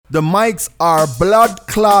The mics are blood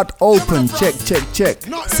clot open. Check.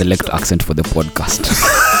 Select accent for the podcast.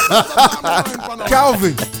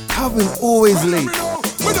 Calvin always late.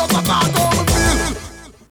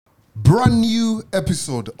 Brand new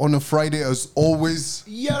episode on a Friday as always.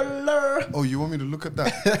 Yaller. Oh, you want me to look at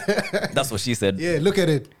that? That's what she said. Yeah, look at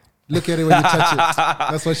it. Look at it when you touch it.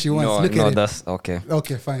 That's what she wants. Look at it. That's okay.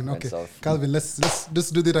 Okay, fine. Okay, That's Calvin, let's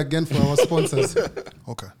just do that again for our sponsors.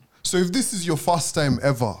 Okay. So if this is your first time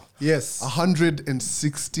ever, Yes.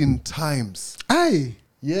 116 times. Aye.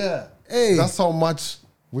 Yeah. Hey. That's how much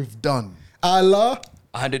we've done. Allah.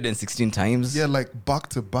 116 times. Yeah, like back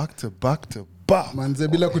to back to back to back. Manze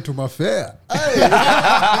bila kutuma fare.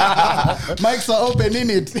 Mics are open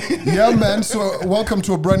in it. Yeah, man. So welcome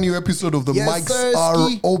to a brand new episode of the Yes, Mics sir, Are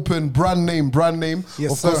ski. Open. Brand name.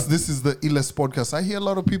 Yes, Of course, sir. this is the Iles podcast. I hear a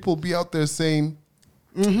lot of people be out there saying,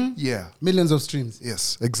 yeah. Millions of streams.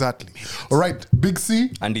 Yes, exactly. All right, Big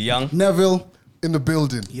C And the young. Neville. in the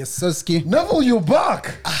building. Yes, Sirski. Neville, you're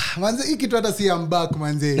back. Manze, hii kitu hata si I'm back,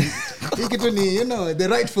 manze. Hii kitu ni, the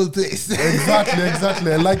rightful place.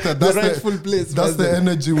 Exactly. I like that. That's The rightful place, That's the brother.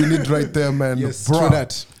 energy we need right there, man. Yes, Bruh. true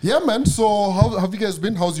that. Yeah, man. So how have you guys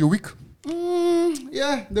been? How's your week?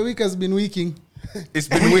 Yeah, the week has been weeking. It's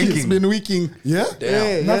been waking. It's been weeking. Yeah?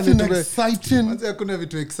 Yeah, Nothing yeah, exciting. Manze, hakuna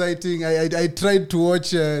vitu exciting. I tried to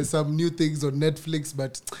watch some new things on Netflix,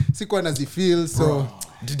 but sikuwa nazifeel, so...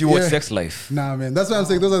 Did you watch Yeah. Sex Life? Nah, man. That's why I'm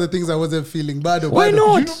saying those are the things I wasn't feeling bad about. Why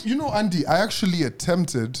not? You know, Andy, I actually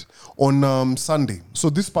attempted on Sunday.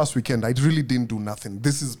 So this past weekend, I really didn't do nothing.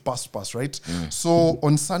 This is past, right? So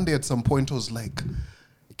on Sunday at some point, I was like,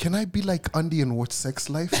 can I be like Andy and watch Sex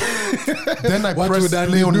Life? Then I What pressed would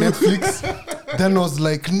Andy play on do? Netflix. Then I was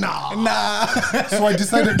like, nah. So I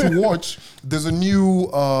decided to watch. There's a new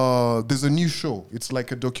show. It's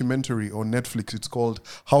like a documentary on Netflix. It's called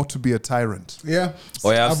How to Be a Tyrant. Yeah.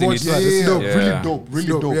 Oh, yeah, I've seen watched it. that. It's dope. Yeah. Really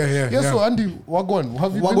dope. dope. Yeah. So Andy, Wagwan,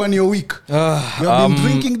 have you What been? one your week? You have been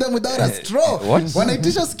drinking them without a straw. what?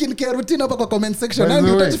 Wanaitisha skincare routine hapa kwa comment section. By the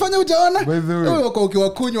Nani way. utajifanya ujaona? By the way. Wewe uko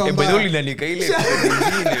ukiwakunywa By the way, mbaya. uliandika ile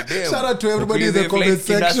nyingine, damn. Shout out to everybody in the They've comment like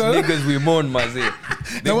seen us section. niggas we mourn, maze.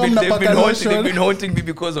 Na wao mnapaka lotion. They've been haunting me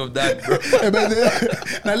because of that, bro.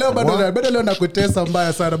 Na leo bado leo nakutesa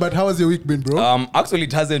mbaya sana, but how has your week been, bro? Actually,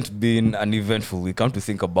 it hasn't been an eventful week. Come to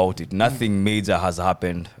think about it, nothing major has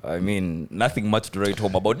happened. I mean, nothing much to write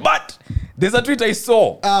home about. But there's a tweet I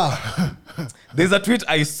saw.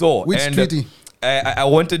 Which and tweety? I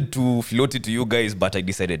wanted to float it to you guys, but I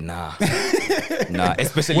decided nah.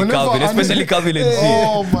 Especially Whenever Calvin and G.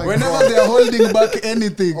 Oh my Whenever God. they're holding back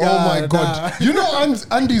anything. Oh my God. nah. You know,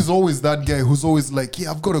 Andy's always that guy who's always like, yeah,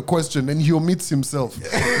 I've got a question, and he omits himself.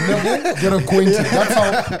 Never get acquainted. That's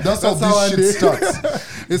how how this Andy- shit starts.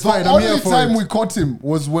 It's The fine. I'm only here for time it. we caught him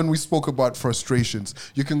was when we spoke about frustrations.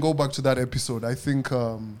 You can go back to that episode. I think,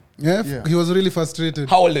 Yeah, Yeah. he was really frustrated.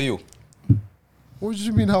 How old are you? what do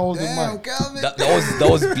you mean, how old am Damn, I? Calvin. That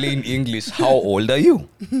was plain English. How old are you?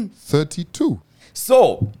 32.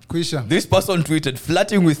 So, Quisha. this person tweeted,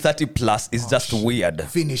 flirting with 30 plus is just weird.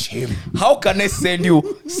 Finish him. How can I send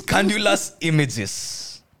you scandalous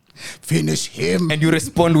images? Finish him. And you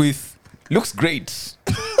respond with, looks great.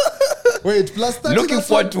 Wait, plus 30. Looking that's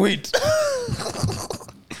forward to it.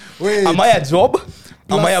 Wait. Am I a job?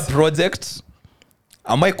 Am I a Plus- project?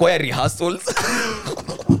 Am I choir rehearsals?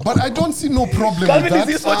 But I don't see no problem Calvin, with is that.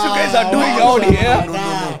 this what you guys are doing out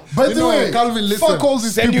here? By You the know, way, Calvin, listen. fuck all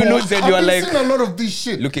these Send you people. notes and I've you are been like, seeing a lot of this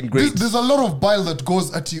shit. looking great. There's a lot of bile that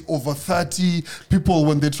goes at you over 30 people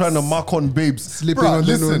when they're trying to mark on babes. Sleeping Bruh, on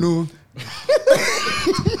the listen, no.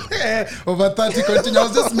 Over 30, continue. I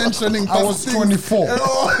was just mentioning I was past 24.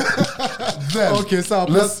 Then, Okay, so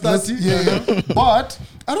plus 30. Yeah. But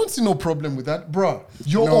I don't see no problem with that. Bruh,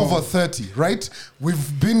 you're No. over 30, right?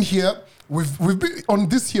 We've been here. We've been on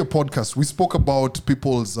this here podcast. We spoke about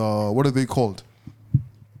people's, what are they called?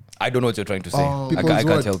 I don't know what you're trying to say. I People's can't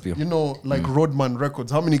what? help you. You know, like Roadman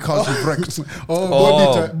Records. How many cars you've wrecked?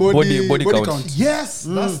 Body count. Yes,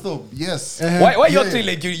 that's the yes. Why you Yeah, actually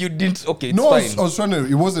like you didn't? Okay, it's No, I fine. was trying to.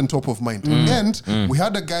 It wasn't top of mind. And we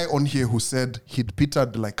had a guy on here who said he'd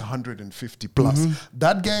pitted like 150 plus.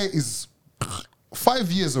 That guy is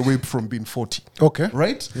 5 years away from being 40. Okay.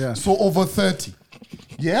 Right? Yeah. So over 30.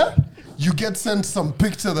 Yeah? You get sent some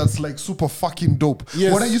picture that's like super fucking dope.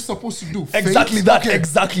 Yes. What are you supposed to do? Exactly Fake? that. Okay.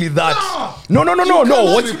 Exactly that. Nah. No. cannot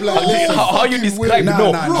What reply. how you Fucking described way.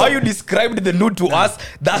 no Nah. how you described the nude to us?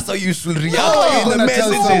 That's how you should react No, in the I'm gonna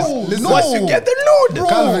tell you messages. this. Listen. Once you get the nude, dude.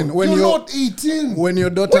 Calvin, when you're you're- not 18. When your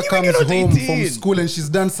daughter What do you mean comes you're not home 18? from school and she's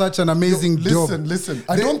done such an amazing job. Listen.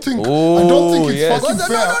 I don't think Oh, it's yes. fucking No,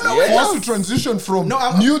 fair no, for us to transition from No,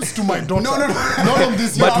 I'm- nudes to my daughter. No. Not on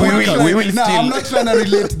this. But young we podcast. will No, still. I'm not trying to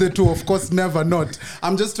relate the two. Of course, never not.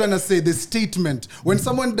 I'm just trying to say the statement. When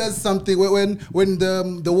someone does something, when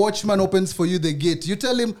the watchman opens for you the gate, you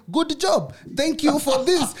tell him, "Good job, thank you for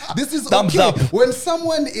this. This is Thumbs okay." up. When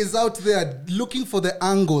someone is out there looking for the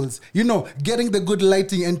angles, getting the good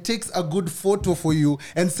lighting and takes a good photo for you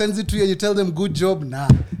and sends it to you, and you tell them, "Good job." Nah,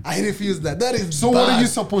 I refuse that. That is So what are bad. you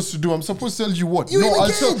supposed to do? I'm supposed to tell you what? You I'll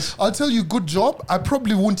engage. tell you good job. I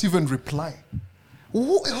probably won't even reply.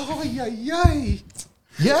 Oh, yeah.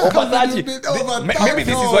 Yeah. Over 30. Maybe this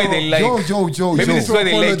is why they like. Yo. Maybe this is why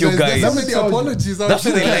they like you There's so guys. many apologies out That's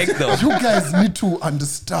what they there. like though. You guys need to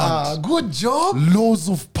understand Good job. laws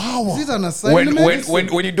of power. Is it an assignment?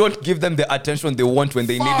 When you don't give them the attention they want when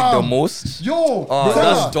they need it the Fam. most. Yo,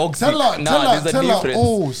 That's toxic. There's a difference.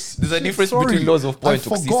 Oh, There's a difference sorry, between laws of power and I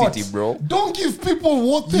forgot. toxicity, bro. Don't give people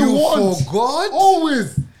what they You want. forgot?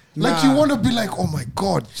 Always. Like Nah. you want to be like, oh my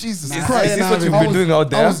God, Jesus Is Christ. this what you've I been was- doing out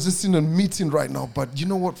there? I was just in a meeting right now, but you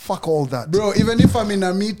know what? Fuck all that. Bro, even if I'm in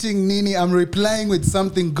a meeting, Nini, I'm replying with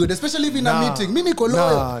something good. Especially if in a meeting. Me, Niko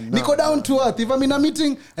loyal. Nah. Niko down to earth. If I'm in a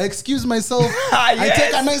meeting, I excuse myself. I Yes.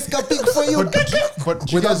 take a nice pic for you.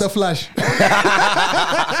 But you Without guys, the flash.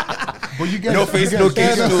 but you guys, No face, you no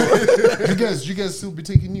guys- case, no. you guys still be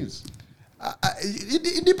taking news.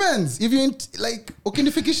 It depends. If you like,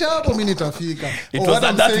 ukinifikisha hapo mimi nitafika. It Or was what at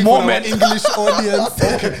I'm that saying for our moment. English audience.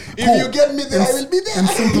 If Cool. you get me there, I will be there. In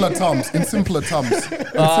simpler terms.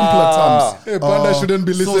 Hey, Panda Uh, shouldn't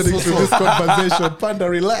be so- listening so- to this conversation. Panda,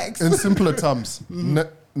 relax. In simpler terms,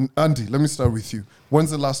 Andy, let me start with you. When's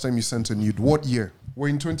the last time you sent a nude? What year? We're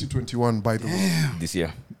in 2021, by the way. This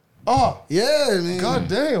year. Ah, Yeah, man. god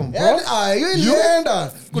damn, bro. Hiyo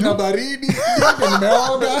ilienda. Kuna baridi, ndio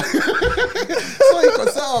nimeoga. So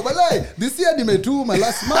iko sawa. But like, this year nimetuma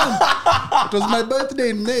last month. It was my birthday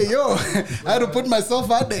in May. Yo, I had to put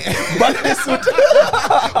myself out there. Birthday suit.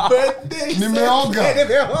 Birthday. Nimeoga.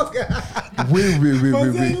 Nimeoga. Wait.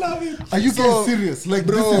 I love it. Are you So, guys serious? Like,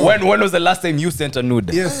 bro. this is... When was the last time you sent a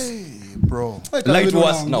nude? Yes. Hey, bro. Lie to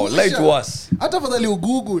us now. Lie to us. Hata fadhali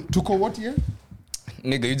ugugu. Tuko what year?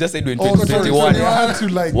 Nigga, you just said we're in Oh, sorry, 2021. sorry, I had to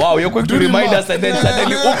like... Wow, you're quick to do the remind math. us and then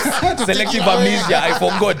suddenly, oops, selective amnesia. I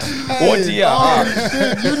forgot. What year? Oh,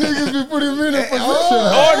 shit, you niggas be putting me in a position.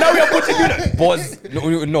 Oh, now we are putting you. Pause.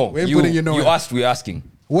 No. We're putting you nowhere. You asked. We're asking.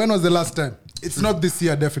 When was the last time? It's not this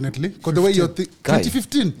year, definitely. Because the way you're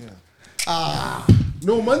 2015.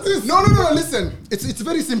 No, man, this... No, listen. It's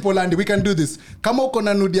very simple, Andy. We can do this. Kama uko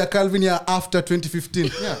na nude ya Calvin ya after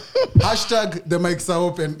 2015. Yeah. Hashtag the mics are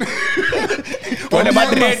open. Tuone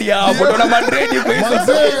madredi hapo. Tuone madredi kwa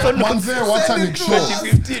hizo. Manze, wacha Send it nikushow. to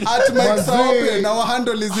us. At mics are Manze. open. Our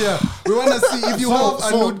handle is here. We want to see if you have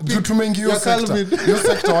a nude juu pic tumeingia hiyo ya sekta. Calvin. Hiyo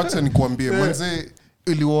sekta wacha nikuambie manze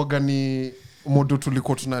iliwoga ni modo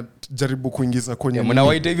tulikuwa tunajaribu kuingiza kwenye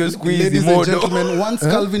Mnawaita hivyo siku hizi Ladies and modo. gentlemen, once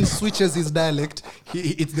Calvin switches his dialect,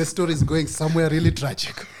 the story is going somewhere really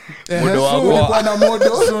tragic. Modo wako. Ulikuwa na modo.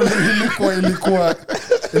 So,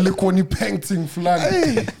 ilikuwa ni painting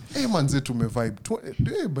fulani. Hey, manze tumevibe.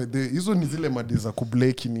 By the hizo ni zile madi za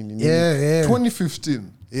kubleki nini. Yeah. 2015.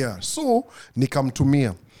 Yeah. So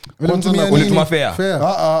nikamtumia. Ulimtumia nini? Ulituma fair? Fair.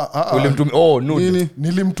 Ulimtumia. Oh, nude. Nini?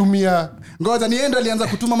 Nilimtumia Ngoja niende alianza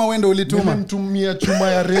kutuma mawendo ulituma. nilimtumia chuma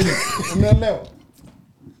ya reli. Umeelewa?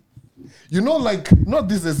 You know, like, not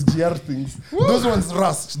these SGR things. Those ones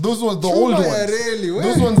rust. Those ones, the Chuma old ya ones. reli, we.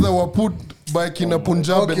 Those ones that were put by Kina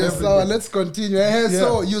Punjab and Okay, so everything. let's continue.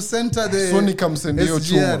 So you sent her the So nikamsend hiyo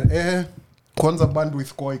SGR. chuma. Kwanza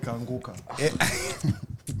bandwidth kwa ikaanguka.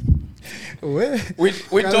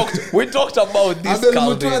 We talked about this, Abel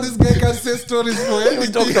Mutua, Calvin. this guy can say stories for We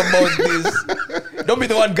anything. talked about this. Don't be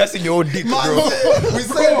the one gassing your own dick, Man, bro. we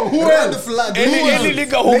said red flag. Any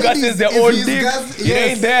nigga who Ladies, gasses their if own he's dick, gas- it yes.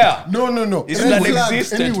 ain't there. No. It's Red flag.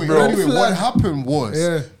 non-existent, bro. Anyway, flag. what happened was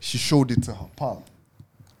Yeah. she showed it to her pal.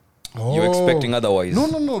 You're expecting otherwise.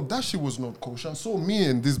 No, that shit was not kosher. So me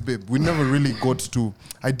and this babe, we never really got to.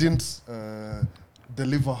 I didn't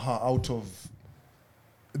deliver her out of.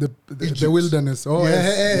 The Egypt. wilderness. Oh,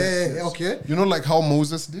 Yes, hey, okay. You know, like how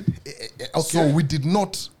Moses did. So we did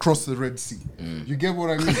not cross the Red Sea. You get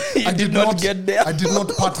what I mean? You I did not get there. I did not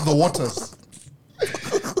part the waters.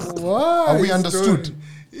 Wow, Are we his understood? story.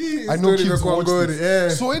 His I know story kids imekuwa watch ngori, this. yeah.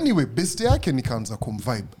 So anyway, beste yake nikaanza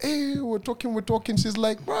vibe. Hey, we're talking. She's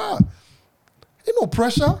like, bruh, ain't no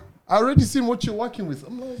pressure. I already seen what you're working with.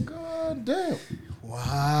 I'm like, God damn.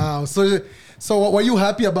 Wow. So were you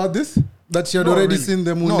happy about this? That she had already seen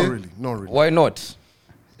the moon? Not really. Why not?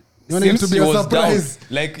 You want it to be she a was surprise. down,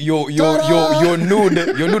 like your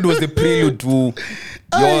nude was the prelude to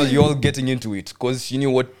you all getting into it because she knew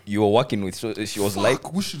what you were working with. So she was like,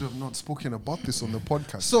 Fuck, we should have not spoken about this on the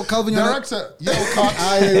podcast. So Calvin, you wanna- Director, yo,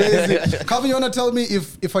 cut. Calvin, you want to tell me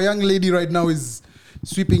if a young lady right now is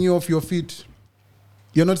sweeping you off your feet,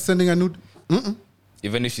 you're not sending a nude?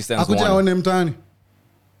 even if she sends Akuja one, aone mtaani.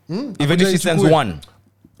 even if she sends ichukue. one.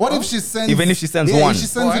 What if she sends? Even if she sends yeah, one. if she Oh,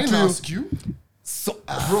 sends I it didn't to you. ask you. So,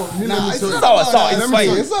 Bro, Nah, it's not Sawa, about sawa, asking. it's fine.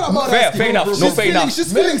 It's not about Fair, asking. fair enough. She's No, fair feeling- enough.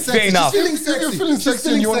 She's feeling Fair sexy. enough. She's feeling If you're sexy. feeling She's sexy and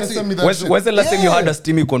feeling you want to sexy. send me that shit. when's the last time you Yeah. had a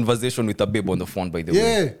steamy conversation with a babe on the phone? By the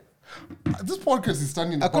way. Yeah. This podcast is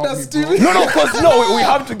standing I could have about me, bro. Stevie. No, cause no, we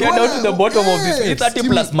have to get down to the bottom of this. Yeah. It's 30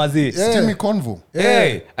 Steamy- plus mazi. Yeah. Steamy convo.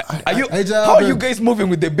 Hey, are you? How are you guys moving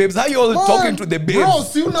with the babes? How are you all talking to the babes? Bro,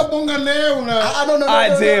 si unabonga naye una. I don't know.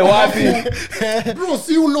 Aje, wapi? Bro,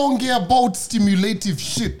 si unaongea about stimulative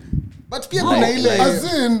shit. But pia kuna ile. As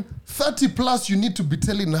in 30 plus, you need to be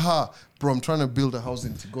telling her, bro, I'm trying to build a house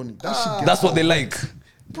in Tigoni. That shit gets That's what they like.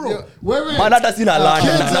 bro. Wewe Man, hata sina land.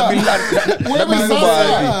 wewe sasa.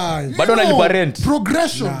 You Bado know, nalipa rent.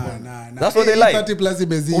 Progression. Nah, man. nah, nah. That's what they like. 30 plus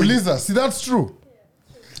imezidi. Uliza, see that's true.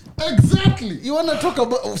 Exactly. You want to talk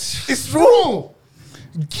about? It's true. Bro,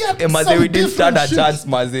 get Hey, Maze, some we didn't stand a different chance,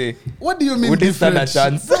 Maze. What do you mean? We didn't stand a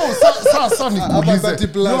different? chance. Bro, sasa About 30 nikuulize.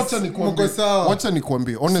 plus, Wacha nikwambie. mko sawa. Wacha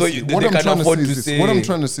nikwambie. Honestly, So they what I'm can trying to afford say to is this. say, What I'm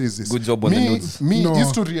trying to say is this. good job on the Me, nudes. me No.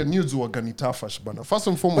 history ya nudes huwaga ni tafash bana. First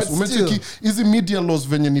and foremost, But umecheki still. hizi media laws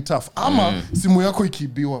venye ni tough. Ama simu yako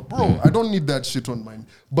ikiibiwa. Bro, I don't need that shit on mine.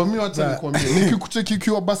 But me wacha Nah. nikwambie. Nikikucheki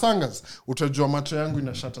ukiwa basangas, utajua macho yangu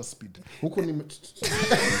ina shutter speed. Huko nime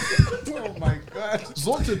Oh my God.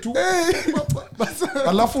 zote tu.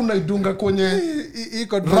 Alafu unaidunga kwenye Hii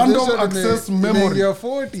conversation Random access memory. imeingia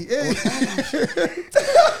 40. Hey.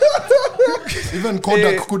 even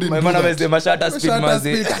Kodak couldn't My do man that. amesema shutter speed, Shutter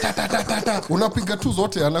Maze. speed. Unapiga tu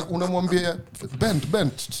zote unamwambia bend.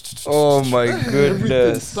 Oh my Everything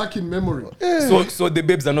goodness. stuck in memory. So the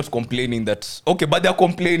babes are not complaining that. Okay, but they're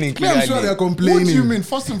complaining Me, I'm sure they're clearly. What do you complaining. mean?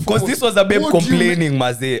 First and Because foremost, this was a babe what do you mean? complaining,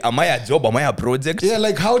 Maze. Am I a job? Am I a project? Yeah,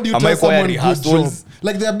 like how do you Am tell I choir someone good job? rehearsals?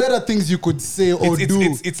 Like there are better things you could say or do.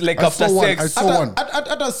 It's like I after saw one, sex. I saw one.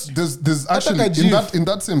 At us. There's actually Ataka in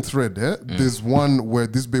that same thread, there's one where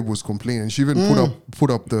this babe was complaining. She even put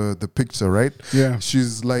up the picture, right? Yeah.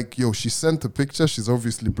 She's like, yo, she sent the picture. She's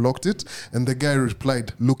obviously blocked it, and the guy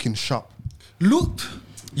replied, looking sharp. Look.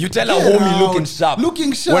 You tell a Get homie out. looking sharp.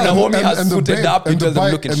 Looking sharp. When a homie has the suited babe- up, you and tell the them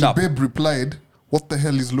bi- looking and sharp. the babe replied, what the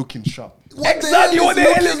hell is looking sharp? Exactly. What the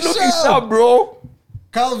hell is looking sharp, bro?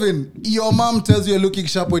 Calvin, your mom tells you you're looking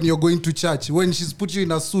sharp when you're going to church. When she's put you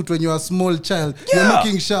in a suit when you're a small child, you're Yeah.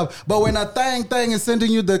 looking sharp. But when a tang is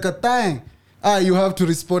sending you the katang, you have to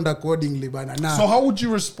respond accordingly, bana. Nah, So how would you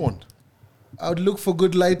respond? I would look for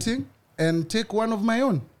good lighting and take one of my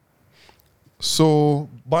own. So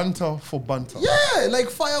banter for banter. Yeah,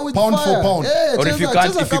 like fire with Pound for fire. pound. Yeah, Or if you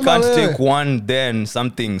cheza can't kama wewe. take one, then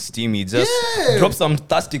something steamy. Just Yeah. drop some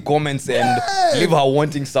thirsty comments and Yeah. leave her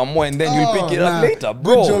wanting some more, and then you'll pick it up nah. later, Good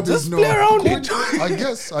bro. job Just is play no. around Good it. I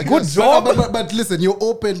guess. Good job. But listen, you're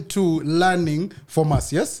open to learning from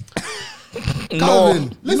us, yes? No, Calvin,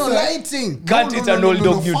 you know, Listen. lighting. can't eat an old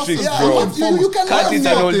dog new First tricks, and bro. foremost, You can Can't learn eat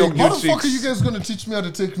an old nothing. dog new How the fuck tricks. are you guys gonna teach me how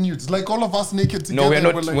to take nudes? Like all of us naked together. No, we're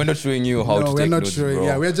not. like, We're not showing you how No, to we're take not notes, showing- bro.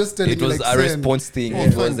 yeah, we're just telling it you, was like, a send. response thing. Oh, It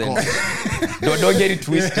thank wasn't. God. don't get it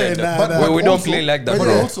twisted. Nah, But, nah. but we don't also- play like that, but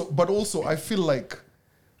bro. But also, I feel like,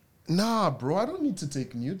 nah, bro, I don't need to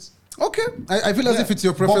take nudes. Okay, I feel as Yeah. if it's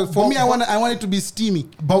your preference. But- For me, but- I want it to be steamy.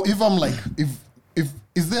 But if I'm like, if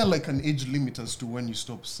is there like an age limit as to when you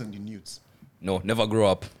stop sending nudes? No, never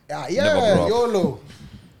grow up. Yeah, Never grow up. YOLO.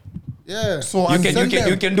 Yeah. So You I'm can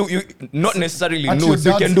sending- do not necessarily At your nudes.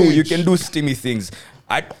 You dad's can age. do steamy things.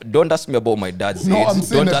 I don't ask me about my dad's No, age. I'm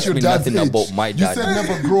saying Don't at ask your me dad's nothing age. about my You dad. said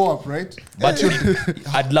never grow up, right? But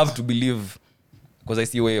I'd love to believe, because I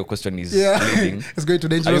see where your question is Yeah. leading. It's going to Are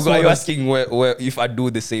dangerous you waters. asking where if I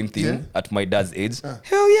do the same thing Yeah. at my dad's age?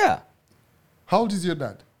 Hell yeah. How old is your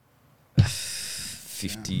dad?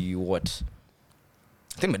 50 what?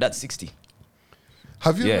 I think my dad's 60.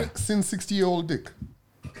 Have you Yeah. ever seen 60-year-old dick?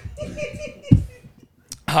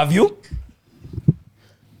 Have you?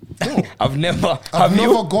 No. I've never. I've have you?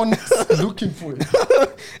 never gone looking for it.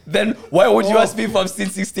 Then why would you Oh. ask me if I've seen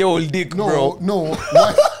 60-year-old dick, No, bro? no.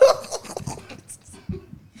 Why?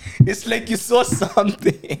 It's like you saw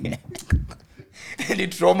something and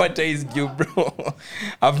it traumatized you, bro.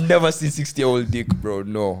 I've never seen 60-year-old dick, bro.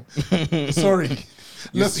 No. Sorry.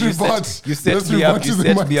 Let's revert. You set Let's me revert up. You to the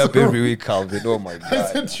set me up matter. every week, Calvin. Oh my I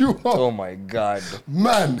god. set you up. Oh my god.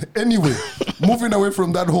 Man, anyway, moving away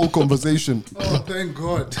from that whole conversation. Oh, thank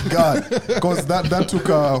God. God, because that took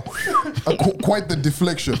quite the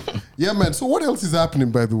deflection. Yeah, man. So what else is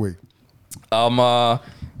happening, by the way?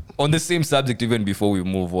 On the same subject, even before we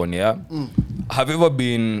move on, yeah. Have you ever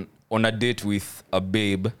been on a date with a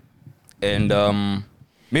babe, and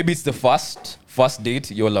maybe it's the first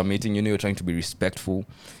date you all are meeting? You know, you're trying to be respectful.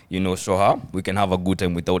 You know, show her we can have a good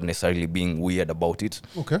time without necessarily being weird about it.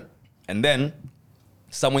 Okay. And then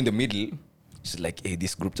somewhere in the middle, she's like, "Hey,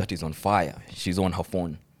 this group chat is on fire." She's on her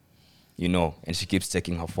phone, you know, and she keeps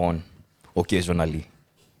checking her phone occasionally.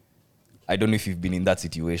 I don't know if you've been in that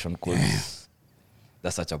situation, because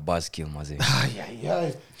that's such a buzzkill, Maze.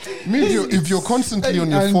 If you're constantly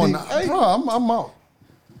on your phone, bro, I'm out.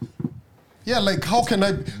 Yeah, like how can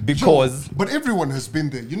I? Because- but everyone has been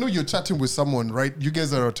there. You know, you're chatting with someone, right? You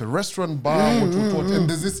guys are at a restaurant, bar, and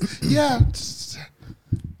there's this.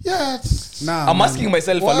 Nah, I'm man. asking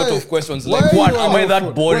myself a lot of questions. Why Like, are one, you am on I your that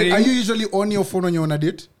phone? boring? Wait, are you usually on your phone when you're on a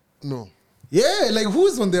date? No. Yeah, like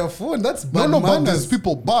who's on their phone? That's bad No, but manners. there's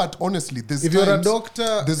people. But honestly, there's If you're a times-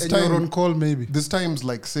 doctor there's and you're on call, maybe. There's times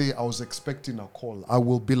like, say, I was expecting a call. I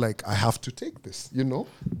will be like, I have to take this, you know.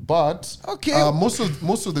 But Okay. most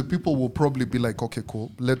of the people will probably be like, okay,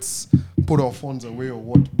 cool, let's put our phones away or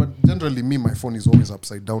what. But generally, my phone is always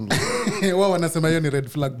upside down. Wao wanasema hiyo ni red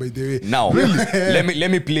flag, by the way. Now,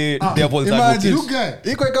 let me play devil's advocate. Imagine. You guy.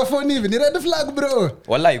 Iko ika phone hivi ni red flag, bro.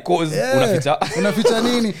 Wallahi, cause unaficha. Unaficha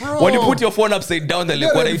nini? When you put your phone upside down, they're like,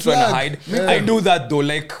 Yeah, what are you red trying to flag. hide? Yeah. I do that though.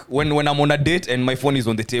 Like when I'm on a date and my phone is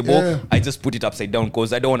on the table, Yeah. I just put it upside down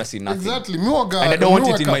because I don't want to see nothing. Exactly. And I don't want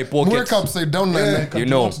it in my pocket. Work upside down Yeah. like You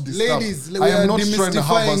know. Ladies, we I am are not trying to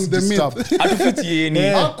have us demystifying the myth. disturbed. Hatufiti any.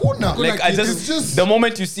 Hakuna. Like I It's just, just the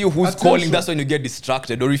moment you see who's attention. calling, that's when you get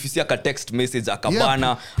distracted. Or if you see like a text message, a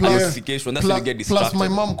cabana, a notification, that's when you get distracted. Plus, my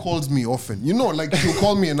mom calls me often. You know, like she'll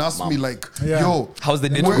call me and ask me, like, Yeah. "Yo, How's the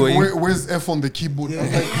date going?" Where's F on the keyboard?"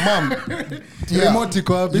 I'm like, "Mom, Remote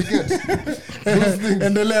iko wapi?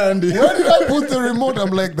 Endelea Andy. where did I put the remote?"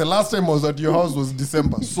 I'm like, "The last time I was at your house was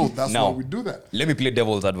December, so that's Now, why we do that." Let me play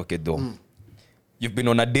devil's advocate though. You've been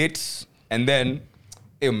on a date and then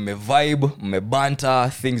me vibe, me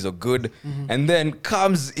banter, things are good, and then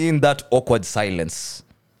comes in that awkward silence.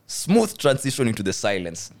 Smooth transition into the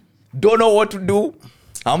silence. Don't know what to do.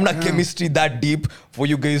 I'm not chemistry that deep for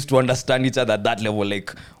you guys to understand each other at that level.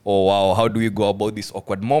 Like, oh wow, how do we go about this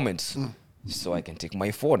awkward moment? So I can take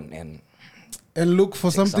my phone and look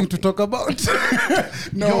for something to talk about.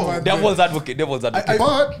 No, man. devil's advocate.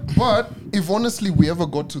 But if honestly we ever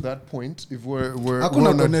got to that point, if we're Hakuna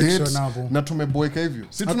on a connection date hapo. na tumeboeka hivyo,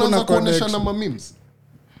 si Hakuna tunaanza kuoneshana connection. ma memes.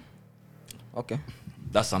 Okay,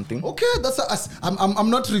 that's something. Okay, I'm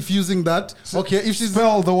not refusing that. Okay, if she's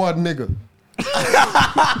Spell the word nigga.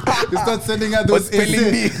 you start sending her those What's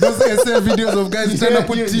spelling bee? essay videos of guys trying to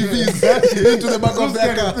put TVs into the back of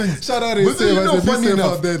their car. Shout out But then, you know, funny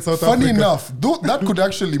enough, funny enough, though, that could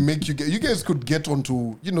actually make you guys could get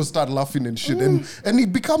onto, you know, start laughing and shit, and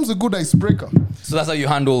it becomes a good icebreaker. So that's how you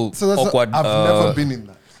handle So that's awkward. I've never been in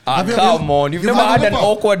that. Have you Come ever- on, you've never had an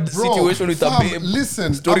awkward Bro, situation with a fam, babe.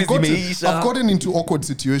 Listen, Stories I've imeisha. gotten into awkward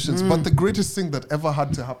situations, but the greatest thing that ever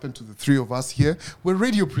had to happen to the three of us here, we're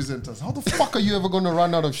radio presenters. How the fuck are you ever going to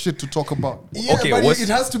run out of shit to talk about? Yeah, Okay, but what's- it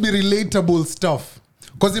has to be relatable stuff.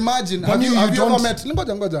 Because imagine, have you ever met?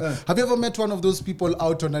 Have you ever met one of those people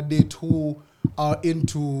out on a date who are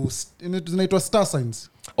into star signs?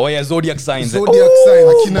 Oh yeah, zodiac signs. Zodiac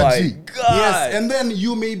Oh signs. Akina my G. God. Yes, and then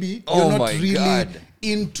you maybe Oh you're not my really God.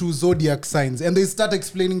 into zodiac signs, and they start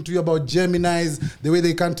explaining to you about Geminis, the way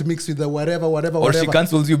they can't mix with the whatever. Or she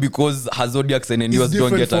cancels you because her zodiac sign and It's yours don't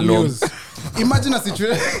different get from along. yours. Imagine a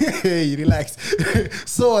situation. Hey, relax.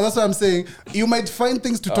 So that's what I'm saying. You might find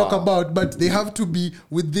things to talk about, but they have to be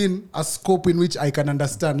within a scope in which I can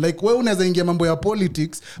understand. Like wewe unaweza ingia mambo ya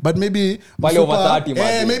politics, but maybe Pale over 30,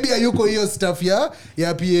 man. maybe ayuko hiyo stuff ya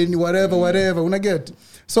PN whatever. Una get?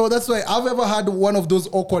 So that's why I've ever had one of those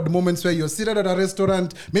awkward moments where you're seated at a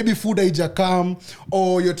restaurant, maybe food haijakam,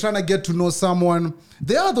 or you're trying to get to know someone.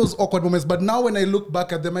 There are those awkward moments, but now when I look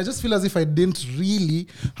back at them, I just feel as if I didn't really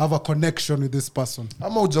have a connection with this person.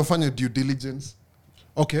 Ama hujafanya due diligence.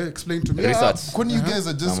 Okay, explain to me. Research. When you guys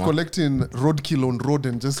are just collecting roadkill on road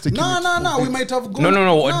and just taking No, it no, for no. We bit. might have gone.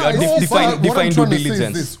 No. it's Define- fine. define due trying to say is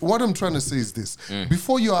diligence. this. What I'm trying to say is this.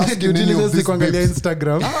 Before you Due ask any of diligence these ni kuangalia babes,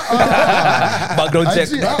 Instagram. Background check.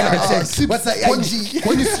 See, What's that when, IG?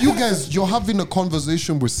 when it's you guys, you're having a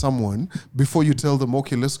conversation with someone before you tell them,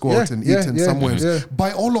 okay, let's go Yeah, out and yeah, eat and yeah, somewhere. yeah.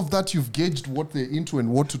 By all of that, you've gauged what they're into and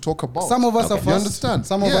what to talk about. Some of us are You fast. understand?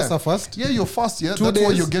 Some of us are fast. Yeah, you're fast. Yeah, 2 that's why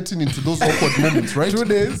days. you're getting into those awkward moments, right? 2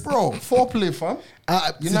 few days. Bro, foreplay, fam.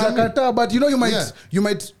 You know what I mean? Sijakata, but you know, you might Yeah. you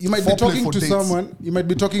might be Foreplay talking for to dates. someone. You might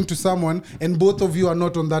be talking to someone, and both of you are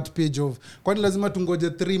not on that page of. Kwani lazima tungoje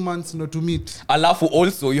 3 months not to meet. Alafu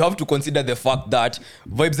also you have to consider the fact that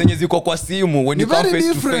vibes zenye ziko kwa simu when you Ni come very face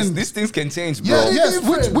to face, different. these things can change, bro. Yeah, yes,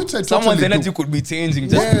 different. which I Someone's totally energy do. could be changing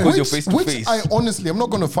just because you're face to Which face. I honestly, I'm not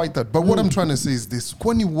going to fight that. But what I'm trying to say is this.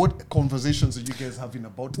 Kwani, what conversations are you guys having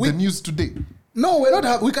about the news today? No, we're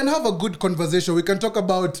not. We can have a good conversation. We can talk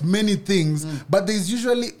about many things, but there's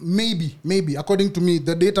usually maybe, according to me,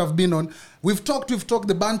 the date I've been on, we've talked.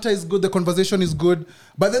 The banter is good, the conversation is good,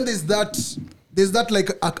 but then there's that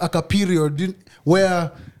like a period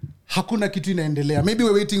where hakuna kitu inaendelea. Maybe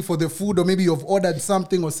we're waiting for the food, or maybe you've ordered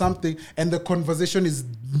something, and the conversation is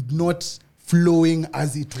not flowing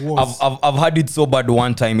as it was. I've had it so bad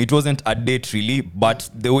one time. It wasn't a date really, but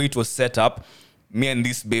the way it was set up, me and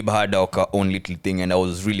this babe had our own little thing, and I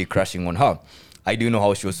was really crashing on her. I didn't know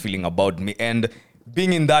how she was feeling about me, and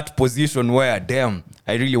being in that position where, damn,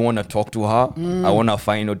 I really want to talk to her. I want to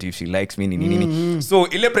find out if she likes me. So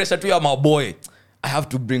ile pressure to my boy, I have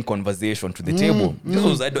to bring conversation to the table. This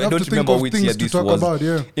was, I You have don't to think remember of which things year to this talk was. about,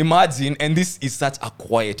 yeah. Imagine, and this is such a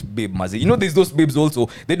quiet babe, Mazi. You know, there's those babes also,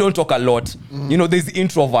 they don't talk a lot. You know, there's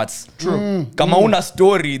introverts. True. Kama una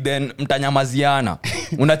story, then mtanyamaziana.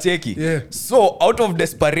 Unacheki. Yeah. So, out of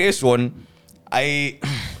desperation,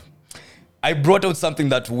 I brought out something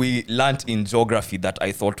that we learnt in geography that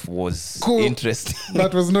I thought was Cool. interesting.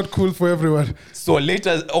 That was not cool for everyone. So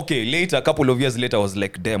later, a couple of years later, I was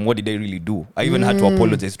like, damn, what did I really do? I even had to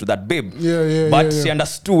apologize to that babe. But she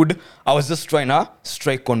understood I was just trying to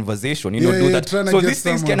strike conversation, do that. trying to So get these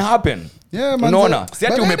things someone. can happen. Yeah, man. Unaona? Si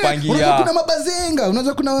ati But unajua umepangia. kuna mabazenga,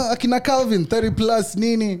 unajua kuna akina Calvin 30 plus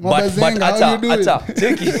nini, But mabazenga, how you do it?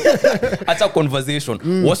 acha conversation.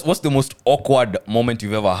 What's the most awkward moment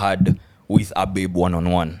you've ever had with a babe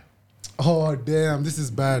one-on-one? Oh damn, this is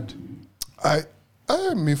bad.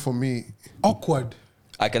 For me, Awkward.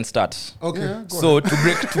 I can start. Okay. Yeah. So to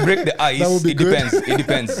break the ice, That would be it good. depends. It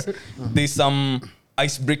depends. There's some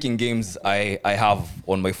ice breaking games I have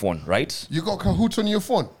on my phone, right? you got Kahoot on your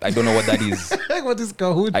phone. I don't know what that is. What is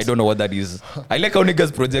Kahoot? I don't know what that is. I like how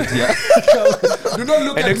niggas project here. Do not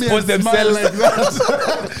look And at me expose and smile themselves. like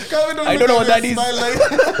that. Calvin, I look don't know at what me that and is. smile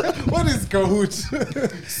like- What is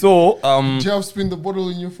Kahoot? So, Do you have spin the bottle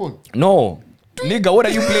in your phone? no. Nigga, what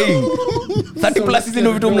are you playing? 30 plus hizi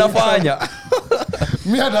ndio vitu mnafanya.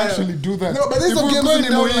 Me, I'd actually do that. No, but these If are we're games going ni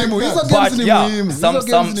down muhimu. like Hizo that. games But ni yeah, muhimu. some Hizo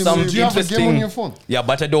games ni muhimu. Do you have a game on interesting. your phone? Yeah,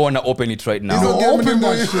 but I don't want to open it right now. Hizo game open ni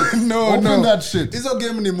that muhimu. shit. No, Open no. that shit. Hizo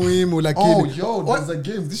game ni muhimu lakini. Oh, yo, there's a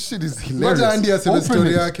game. This shit is hilarious. Ngoja Andy aseme Open story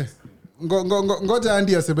it. yake. Ngoja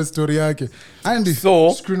Andy aseme story yake. Andy.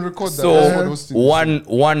 So, Screen record that. so That's what I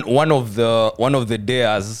was one of the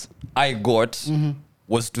dares I got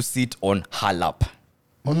was to sit on her lap.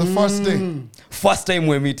 on the first day. First time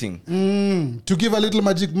we're meeting. To give a little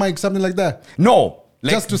magic mic, something like that. No,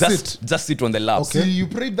 like Just to sit. Just sit on the lap. See, you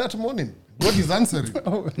prayed that morning. God is answering.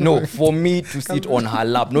 No, for me to sit on her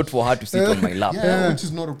lap, not for her to sit on my lap. Yeah, which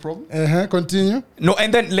is not a problem. Continue. No,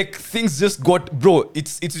 and then like things just got, bro.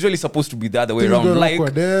 It's usually supposed to be the other way Things around. got Like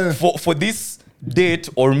awkward, yeah. for this date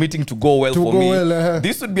or meeting to go well To for go me, well,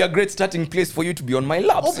 this would be a great starting place for you to be on my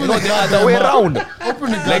lap. Open Not the the other goddamn way mouth. around.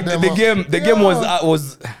 Open the Like goddamn the mouth. game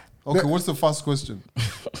was. Okay, what's the first question?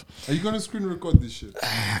 Are you going to screen record this shit?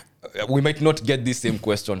 We might not get this same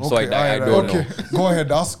question, so I alright, don't okay. know. Go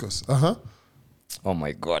ahead, ask us. Oh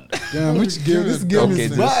my god. Yeah, which game? This game Okay, is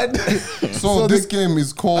this- bad. So this game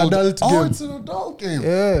is called adult Oh, game. it's an adult game.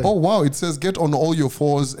 Yeah. Oh wow! It says get on all your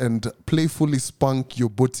fours and playfully spunk your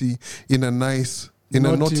booty in a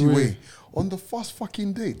naughty way. On the first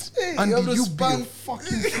fucking date, Hey, and you have to you be a spank.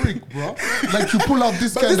 fucking freak, bro. Like you pull out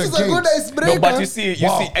this But kind this of is a game. good icebreaker. No, but you see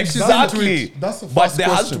Wow. exactly. That's the But first there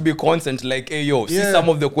has question. to be consent. Like, hey yo, see Yeah, some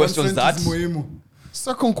of the questions consent that is muhimu.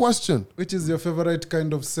 Second question. Which is your favorite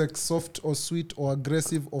kind of sex? Soft or sweet or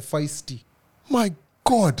aggressive or feisty? My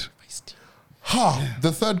God. Ha.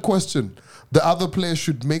 The third question. The other player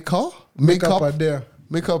should make up a dare.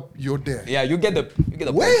 Make up your dare. yeah, you get the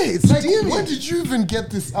point. Wait, it's Like, steamy. where did you even get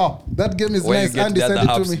this up? That game is Where you nice. get Andy the sent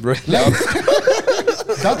other it to apps, me.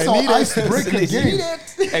 bro. That's our icebreaker game.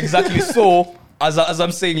 Exactly. So, as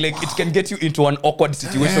I'm saying, like it can get you into an awkward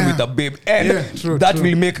situation with a babe, and Yeah, true, that true.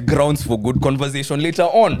 will make grounds for good conversation later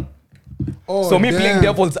on. Oh, So me damn. playing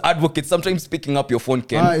devil's advocate, sometimes picking up your phone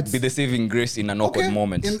can it's- be the saving grace in an awkward Okay.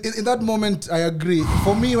 moment. In that moment, I agree.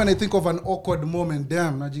 For me, when I think of an awkward moment,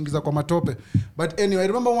 damn, najingiza kwa matope. But anyway, I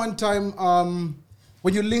remember one time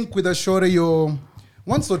when you link with a shore,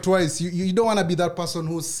 once or twice, you don't want to be that person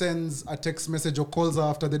who sends a text message or calls her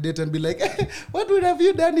after the date and be like, what would have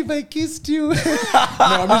you done if I kissed you? No,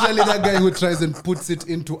 I'm usually that guy who tries and puts it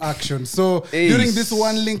into action. So during this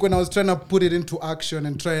one link, when I was trying to put it into action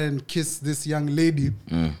and try and kiss this young lady,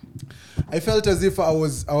 I felt as if while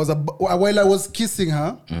I was kissing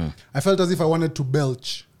her, I felt as if I wanted to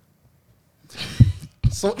belch.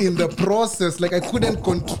 So in the process, like I couldn't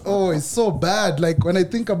control. Oh, it's so bad. Like when I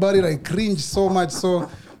think about it, I cringe so much.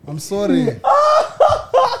 So I'm sorry.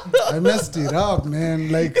 I messed it up,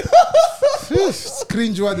 man. Like it's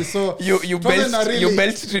cringeworthy. So You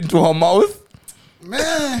belched it into her mouth.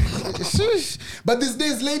 Man, shush. But these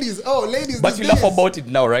days, ladies. But you laugh about it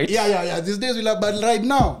now, right? Yeah. These days we laugh, but right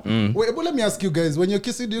now. Wait, but let me ask you guys: when you're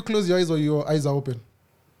kissing, do you close your eyes or your eyes are open?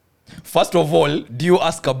 First of all, do you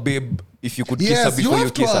ask a babe if you could kiss her before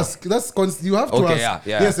you kiss her? You have to Okay, ask.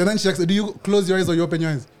 yeah. Yes, and then she asks, do you close your eyes or you open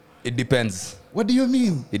your eyes? It depends. What do you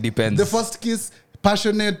mean? It depends. The first kiss,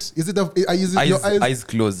 passionate. Is it your eyes? Eyes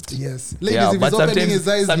closed. Yes. Ladies, if he's opening his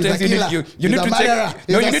eyes, sometimes he's a killer. you need to check.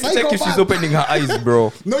 No, you need to check if she's opening her eyes,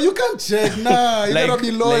 bro. No, you can't check. Nah, you gotta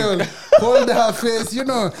be loyal. Hold her face,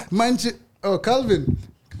 Oh, Calvin.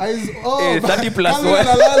 Eyes. Oh, 30 plus Calvin one.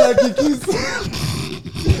 analala kikiss.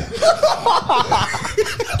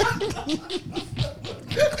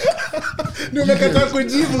 Nimekataa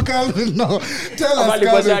kujibu Calvin. No. Tell us,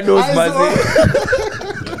 Calvin.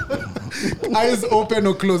 Eyes open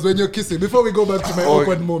or closed when you're kissing. Before we go back to my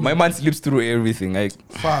awkward moment. My man sleeps through everything.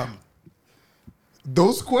 Fam.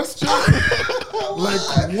 Those questions? Like,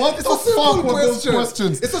 what the fuck were those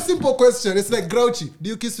questions? It's a simple question. It's like Grouchy.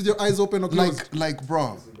 Do you kiss with your eyes open or closed? Like,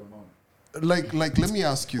 bro. Like, let me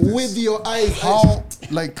ask you this. With your eyes. How,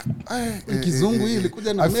 like, Kizungu hii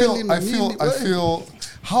ilikuja na meli na nini. I feel,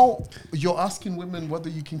 how you're asking women whether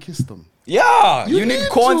you can kiss them. Yeah, you need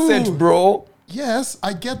consent, to. bro. Yes,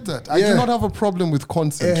 I get that. I do not have a problem with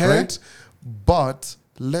consent, right? But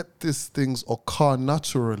let these things occur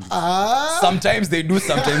naturally. Sometimes they do,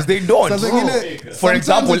 sometimes they don't. For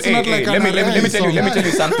example, let me tell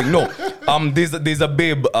you something. No, there's a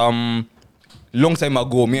babe. Long time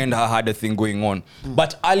ago, me and her had a thing going on.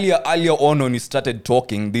 But earlier on when we started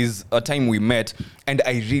talking, there's a time we met, and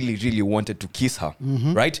I really wanted to kiss her,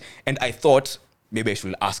 right? And I thought maybe I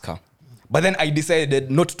should ask her. But then I decided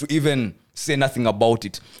not to even say nothing about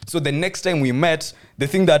it. So the next time we met, the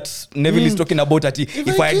thing that Neville is talking about, that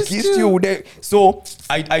if I had kissed you, so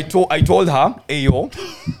I told her, hey yo.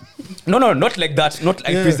 No, not like that. Not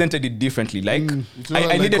I presented it differently. Like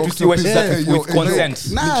I needed to see where she's at with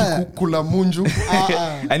consent. I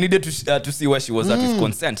needed to see where she was at with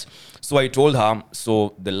consent. So I told her.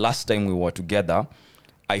 So the last time we were together,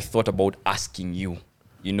 I thought about asking you.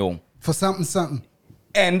 For something.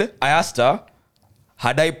 And I asked her,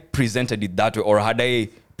 had I presented it that way, or had I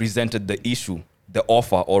presented the issue, the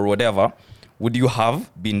offer, or whatever, would you have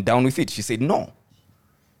been down with it? She said no.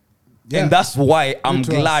 Yeah. And that's why I'm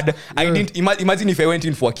glad I didn't imagine if I went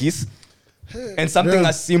in for a kiss and something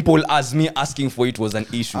as simple as me asking for it was an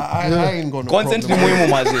issue. I ain't gonna consent ni muhimu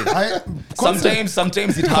maze.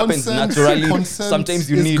 Sometimes it happens naturally.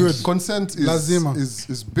 Sometimes you need good. Consent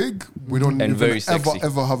is big. We don't and even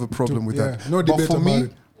ever have a problem with that. No debate but for me, about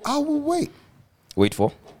it. I will wait. Wait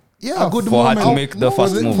for? Yeah, a good for moment. her to make the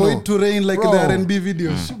first move. For it to rain like Bro, the R&B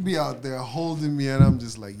video. She'll be out there holding me and I'm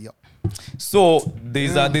just like, yeah. So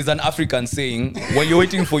there's an African saying, while you're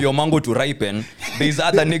waiting for your mango to ripen, there's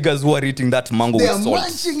other niggas who are eating that mango They with are salt.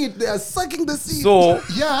 munching it. They are sucking the seed. So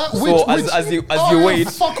yeah, as you wait,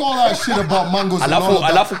 fuck all that shit about mangoes.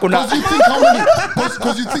 Alafu kuna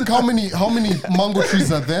because you think how many mango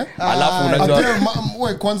trees are there?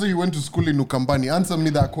 Wait, Kwanzaa, you went to school in Ukambani. Answer me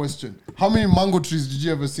that question. How many mango trees did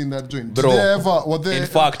you ever see in that joint? Bro, in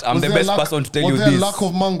fact, I'm the best person to tell you this. Was there lack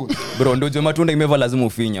of mangoes? Bro, ndio matunda imeva lazima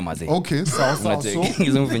ufinye maze. Okay, sawa.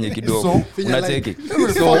 Lazima ufinye kidogo. So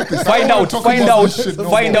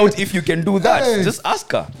find out if you can do that. Hey. Just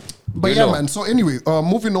ask her. But man, so anyway,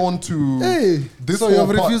 moving on to this. So you have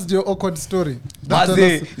refused your awkward story. Do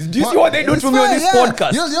you see what they do to me on this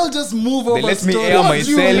podcast? You'll just move over. They let me air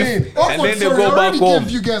myself and then they go back home. I already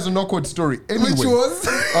gave you guys an awkward story. Anyway, which was?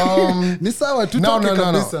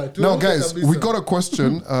 No, guys, we got a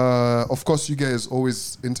question. Of course, you guys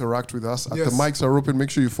always interact with us. The mics are open.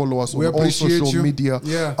 Make sure you follow us on all social media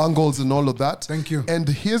angles and all of that. Thank you. And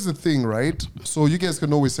here's the thing, right? So you guys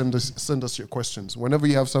can always send us your questions whenever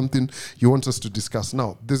you have something you want us to discuss.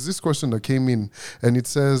 Now, there's this question that came in, and it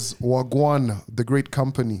says, Wagwan, the great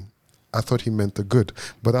company. I thought he meant the good,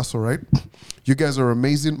 but that's all right. You guys are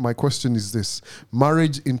amazing. My question is this.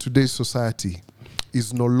 Marriage in today's society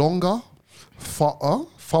is no longer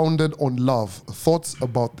founded on love. Thoughts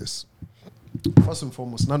about this? First and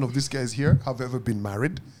foremost, none of these guys here have ever been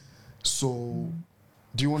married. So,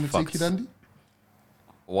 do you want to take Facts. it, Andy?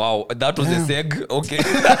 Wow, that was a seg. Okay.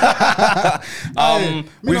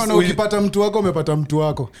 Mi naona ukipata mtu wako umepata mtu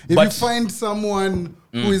wako. If But- you find someone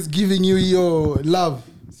who is giving you your love,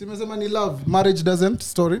 simesema ni love. Marriage doesn't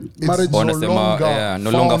story. Marriage. no Wanasema, longer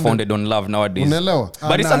no longer founded. founded on love nowadays. Unaelewa?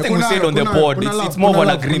 But it's something we kuna- said on the kuna- pod. kuna It's, love, it's more of kuna an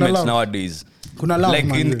love, kuna agreement love. nowadays. Kuna love, like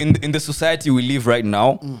man, in the society we live right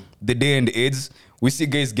now, the day and age, we see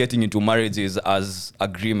guys getting into marriages as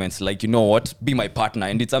agreements. Like, you know what, be my partner.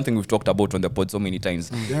 And it's something we've talked about on the pod so many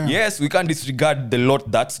times. Yeah. Yes, we can't disregard the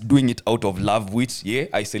lot that's doing it out of love, which, yeah,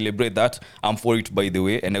 I celebrate that. I'm for it, by the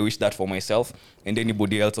way. And I wish that for myself and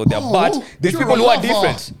anybody else out there. Oh, But there's you're people a who are lover.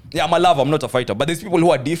 different. Yeah, I'm a lover. I'm not a fighter. But there's people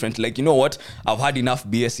who are different. Like, you know what? I've had enough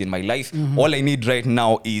BS in my life. All I need right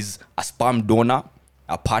now is a sperm donor,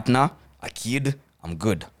 a partner, a kid. I'm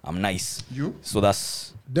good. I'm nice. You? So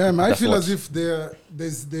that's... Damn, I that's feel what- as if there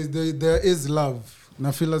is love. And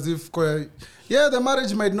I feel as if the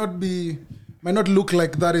marriage might not look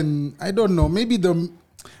like that in, I don't know, maybe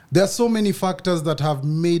there are so many factors that have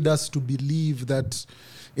made us to believe that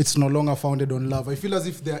it's no longer founded on love. I feel as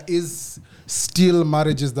if there is still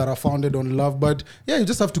marriages that are founded on love, but yeah, you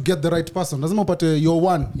just have to get the right person. Lazima upate your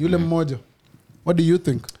one, yule mmoja. What do you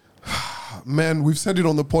think? Man, we've said it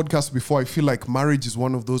on the podcast before. I feel like marriage is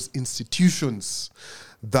one of those institutions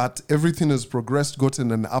that everything has progressed,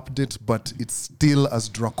 gotten an update, but it's still as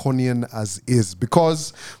draconian as is.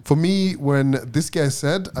 Because for me, when this guy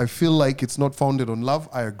said, I feel like it's not founded on love,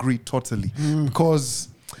 I agree totally. Because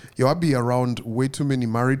I be around way too many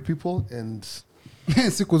married people and...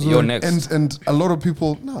 Siku zuri. You're next. And a lot of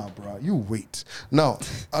people, nah, bro, you wait. Now,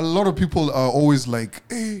 a lot of people are always like,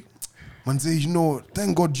 hey, manze,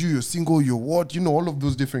 thank God you're single, you're what, all of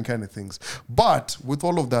those different kind of things. But with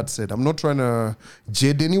all of that said, I'm not trying to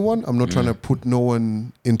jade anyone. I'm not trying to put no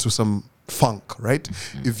one into some funk, right?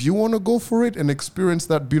 If you want to go for it and experience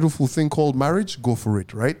that beautiful thing called marriage, go for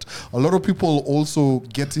it, right? A lot of people also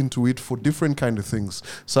get into it for different kind of things.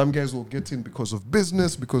 Some guys will get in because of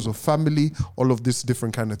business, because of family, all of these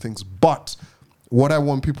different kind of things. But what I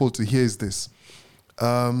want people to hear is this.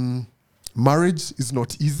 Marriage is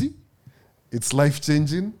not easy. It's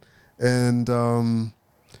life-changing. And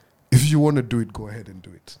if you want to do it, go ahead and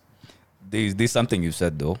do it. There's something you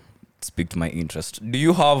said, though. Speak to my interest. Do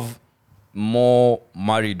you have more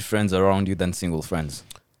married friends around you than single friends?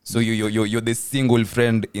 So you're the single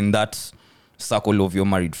friend in that circle of your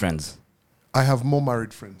married friends. I have more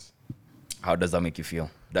married friends. How does that make you feel?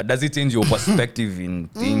 Does it change your perspective in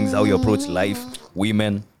things, how you approach life,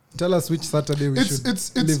 women? Tell us which Saturday we should live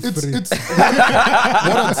free.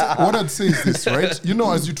 What I'd say is this, right?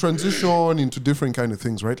 As you transition into different kind of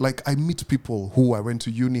things, right? Like I meet people who I went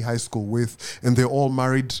to high school with, and they're all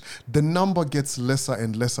married. The number gets lesser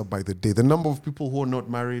and lesser by the day. The number of people who are not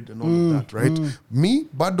married and all of that, right? Me,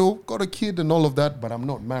 Bado, got a kid and all of that, but I'm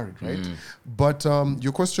not married, right? But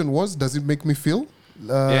your question was, does it make me feel?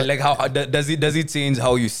 Like how does it change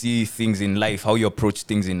how you see things in life, how you approach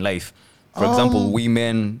things in life? For example,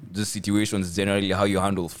 women, the situations generally, how you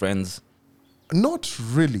handle friends. Not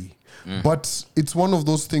really. But it's one of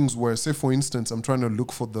those things where, say, for instance, I'm trying to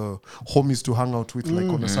look for the homies to hang out with, like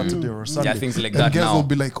on a Saturday or a Sunday. Yeah, things like and that guys now. will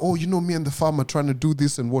be like, oh, me and the farm are trying to do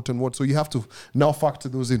this and what and what. So you have to now factor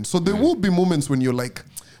those in. So there will be moments when you're like,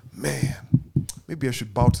 man, maybe I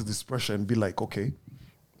should bow to this pressure and be like, okay,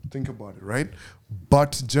 think about it, right?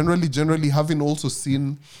 But generally, having also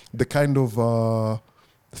seen the kind of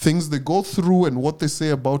things they go through and what they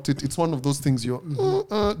say about it, it's one of those things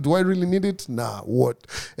do I really need it? Nah, what?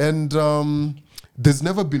 And there's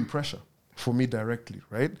never been pressure for me directly,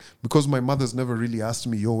 right? Because my mother's never really asked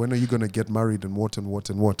me, when are you going to get married and what and what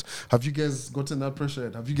and what? Have you guys gotten that pressure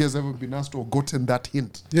yet? Have you guys ever been asked or gotten that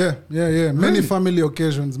hint? Yeah. Many Really? family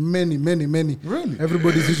occasions, many. Really?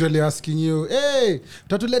 Everybody's usually asking you, hey,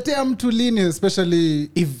 tatuletea mtu lini, especially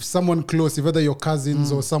if someone close, if either your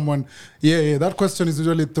cousins or someone. Yeah, that question is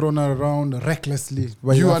usually thrown around recklessly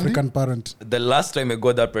by You, your Andy? African parent. The last time I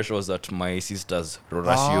got that pressure was at my sister's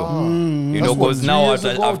Rorashio. That's what, Because now 3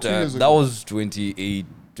 years ago, 2 years that ago? was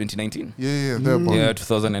 2019. Yeah, thereabout. Yeah,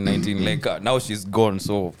 2019. Like now she's gone,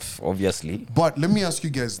 so obviously. But let me ask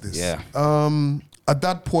you guys this. Yeah. At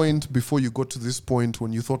that point, before you got to this point,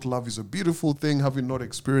 when you thought love is a beautiful thing, having not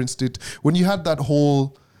experienced it, when you had that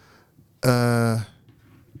whole,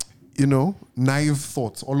 naive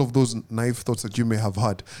thoughts, all of those naive thoughts that you may have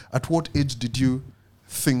had, at what age did you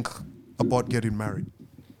think about getting married?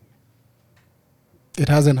 It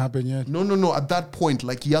hasn't happened yet. No. At that point,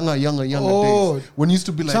 like younger Oh. days, when you used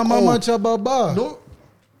to be like, Chamama Chababa. no.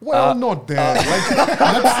 Well, not there.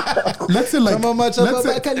 Like, let's say like, Chamama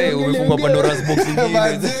Chababa. Hey, umefungwa Pandora's box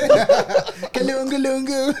ingine.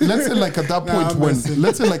 let's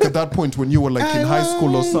say like at that point when you were like in high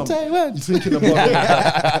school or something, thinking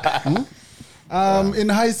about it. In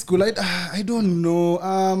high school, I don't know.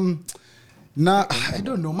 I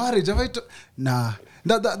don't know. Marriage, have I? Nah.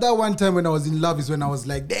 That one time when I was in love is when I was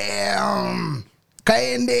like, damn,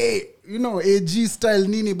 kaende, you know, AG style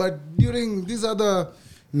nini. But during these other,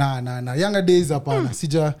 nah, younger days hapana.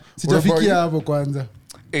 Sijafikia hapo kwanza.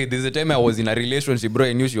 Hey, there's a time I was in a relationship, bro.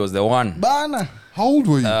 I knew she was the one. Bana. How old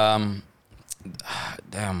were you?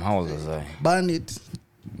 Damn, how old was I? Ban it.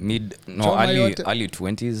 Early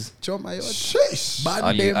 20s. Choma yote. Sheesh.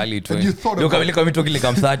 Ban them. Early 20s. you thought Look, about I'm talking like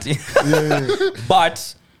I'm 30.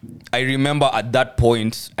 But I remember at that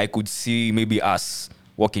point, I could see maybe us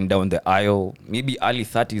walking down the aisle, maybe early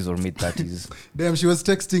 30s or mid 30s. Damn, she was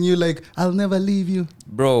texting you like, I'll never leave you.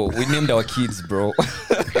 Bro, we named our kids, bro.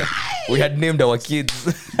 We had named our kids.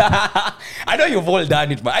 I know you've all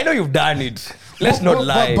done it, man. I know you've done it. Let's not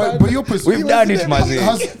lie. But your We've done it, man.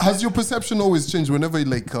 Has your perception always changed whenever,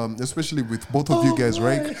 like, especially with both of you guys,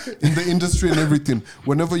 right? In the industry and everything,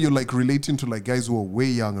 whenever you're like relating to like guys who are way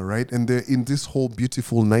younger, right? And they're in this whole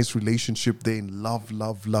beautiful, nice relationship, they're in love.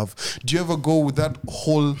 Do you ever go with that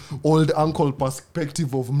whole old uncle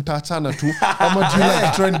perspective of mtachana too? How much you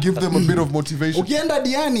like try and give them a bit of motivation? Ukienda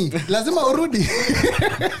Diani, lazima urudi.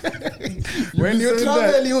 When you say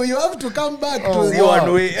travel, you have to come back to See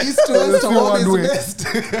one way. east to west of all is best.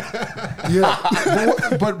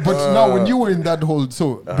 Yeah, but now when you were in that whole,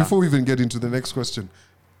 so before we even get into the next question,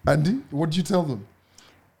 Andy, what did you tell them?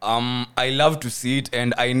 I love to see it,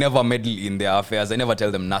 and I never meddle in their affairs. I never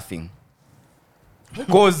tell them nothing.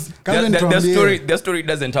 Because their story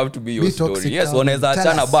doesn't have to be your Be story. toxic, Yes, Calvin. wanaweza Tell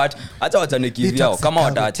achana, us. but hata wachane kivyao toxic, kama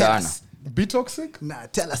Calvin. Tell wataachana. us. Be toxic? Nah,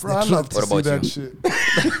 tell us Bro, I the love truth. to What see about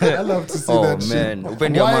that shit. I love to see Oh, that man. shit.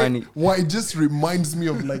 Upendi amani. Why it just reminds me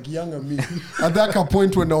of like younger me. At that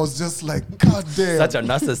point when I was just like, God damn. Such a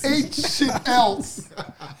narcissist. Ain't shit else.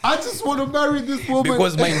 I just want to marry this woman.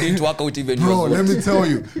 Because mine didn't work out even. Bro, yours let worked. me tell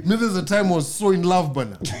you. Me, there's a time I was so in love,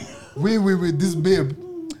 bana. Wait, this babe.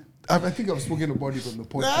 I think I've spoken about it on the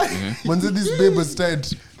podcast. When this babe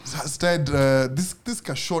this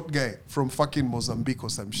short guy from fucking Mozambique or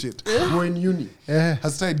some shit. We're in uni.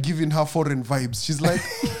 Has started giving her foreign vibes. She's like,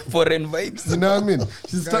 Foreign vibes. you know what I mean?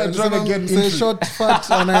 She started trying to get Say into short, fat,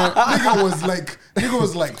 and nigga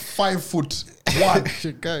was like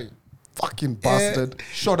 5'1". Fucking bastard.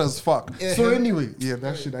 Short as fuck. So anyway, yeah,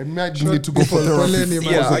 that shit. I imagine you need to go for therapy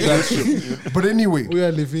because of that shit. But anyway, we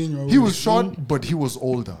are living. he was short, but he was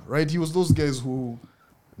older, right? He was those guys who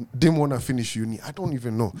didn't want to finish uni. I don't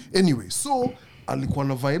even know. Anyway, so alikuwa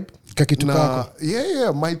na vibe. Kakitu Na, kako.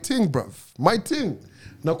 yeah, my thing, bruv. My thing.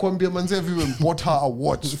 Nakwambia manze have even bought her a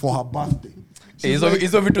watch for her birthday. Hizo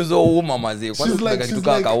vitu zo uma mazee. She's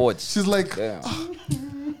like,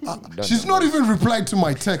 she's not even replied to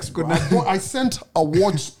my text, bro. I sent a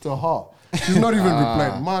watch to her. She's not even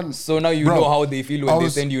replied, man. So now you Bro, know how they feel when I they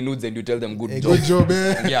was- send you nudes and you tell them good job. Good job,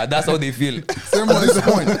 eh? Yeah, that's how they feel.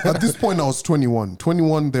 At this point, I was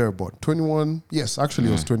 21 there, about 21. Yes, actually,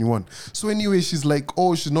 I was 21. So anyway, she's like,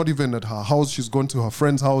 oh, she's not even at her house. She's gone to her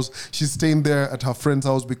friend's house. She's staying there at her friend's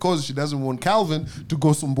house because she doesn't want Calvin to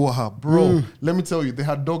go sumbua her. Bro, let me tell you, they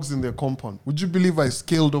had dogs in their compound. Would you believe I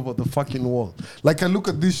scaled over the fucking wall? Like, I look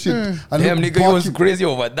at this shit. I Damn, look nigga, you was back- crazy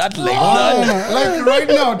over that like that. Like right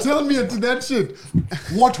now, tell me to that shit.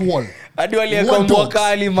 What wall? Hadi walieka What dogs?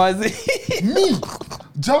 mwakali mazee. Me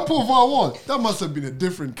jump over a wall. That must have been a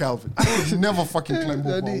different Calvin. I would never fucking climb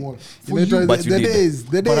over a wall. For you, But you the did. days.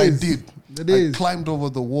 but I did. The I days. climbed over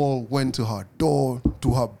the wall, went to her door,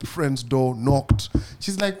 to her friend's door, knocked.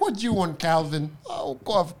 She's like, "What do you want, Calvin?" Oh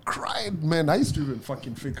God, I've cried, man. I used to even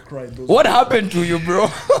fucking fake cry. Those What happened to you, bro?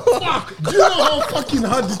 Fuck. Do you know how fucking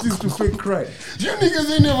hard it is to fake cry? Do you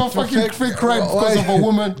niggas ain't never fucking fake cried because of a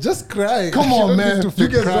woman? Just cry. Come You on, don't man. need to You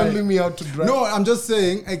fake guys cry. don't leave me out to dry. No, I'm just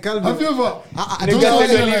saying. I can't. Have you ever? Niggas Those said are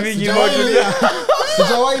they're like- leaving you out.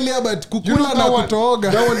 Sijawailia but You know kukula na that one?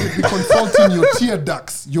 kutooga. That one is be consulting your tear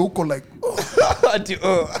ducts. Yoko like, Ati,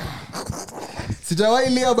 oh.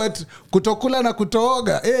 Sijawailia but kutokula na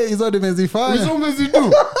kutooga. Hizo nimezifanya. hizo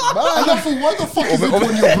umezidu. Alafu what the fuck is it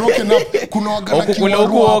when you're broken up? Kuna waga na Ukukula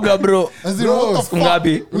kiwaru ukuoga, hapo. bro. As in, what the siku fuck?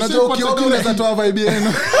 ngapi? Unajua Ushaipata ukioga kile unaweza toa vibe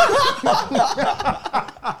yenu.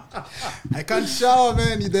 I can't shower,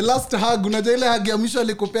 man. The last hug, unajua ile hug ya mwisho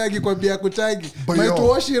alikupea akikwambia kutagi. But Might yo.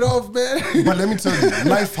 wash it off, man. But let me tell you,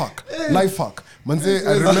 life hack. Manze,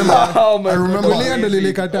 I remember, Kulia ndo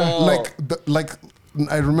lilikataa. like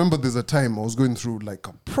I remember there's a time I was going through like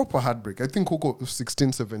a proper heartbreak. I think huko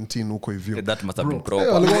 16, 17 huko hivyo. That must have been Bro,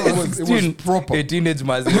 proper. it was proper. A teenage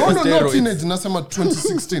man. No, not teenage. Nasema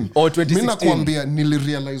 2016. Oh, 2016. Mina kuambia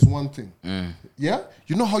nili-realize one thing. Yeah?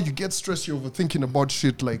 You know how you get stressed, you're overthinking about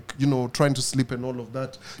shit like, you know, trying to sleep and all of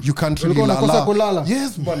that. You can't really Ulikuwa unakosa kulala.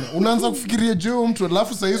 Yes, bana. Unaanza kufikiria juu mtu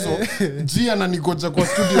alafu saa hizo G ananigoja kwa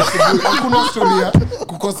studio asubuhi. Hakuna story ya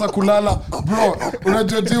kukosa kulala. Bro,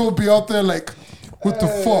 unajua G will be out there like what the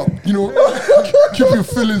fuck, you know, keep your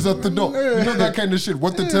feelings at the door. You know that kind of shit.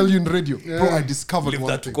 What they tell you in radio. Bro, I discovered Leave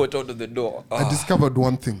one that thing. coat out of the door. I discovered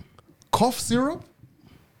one thing. Cough syrup?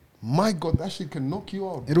 My God, that shit can knock you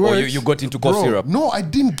out. It Oh, works. you got into cough Bro, syrup. No, I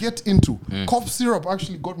didn't get into. Cough syrup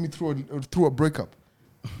actually got me through a breakup.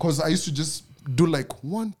 Because I used to just do like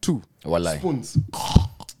 1, 2 Walai. spoons.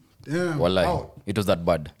 Yeah. Walai. Ow. It was that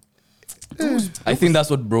bad. I think that's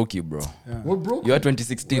what broke you, bro. What broke? You are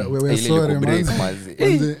 2016. We're Ile sorry, ilikuwa break, man. mazi.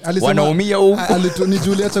 Manze, alisema- Wanaumia huku. Ni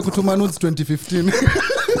Julieta kutuma nudes 2015.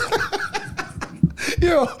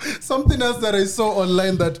 Yo, something else that I saw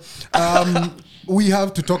online that we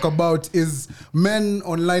have to talk about is men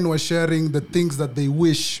online were sharing the things that they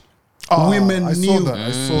wish women I knew. saw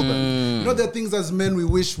that. You know, there are things as men we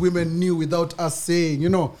wish women knew without us saying, you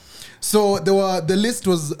know. So the list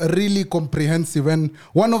was really comprehensive, and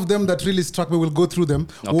one of them that really struck me, we'll go through them,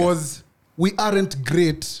 was we aren't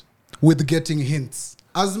great with getting hints.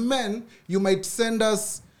 As men, you might send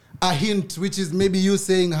us a hint, which is maybe you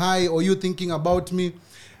saying hi or you thinking about me,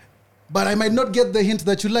 but I might not get the hint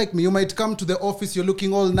that you like me. You might come to the office, you're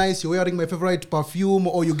looking all nice, you're wearing my favorite perfume,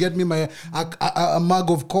 or you get me a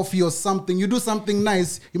mug of coffee or something. You do something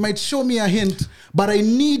nice, you might show me a hint, but I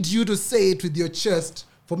need you to say it with your chest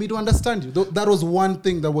for me to understand you. That was one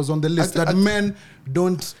thing that was on the list, that men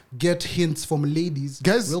don't get hints from ladies.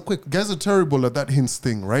 Guys, real quick. guys are terrible at that hints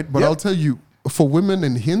thing, right? But Yep. I'll tell you, for women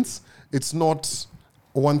and hints, it's not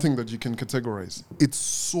one thing that you can categorize. It's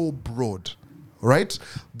so broad, right?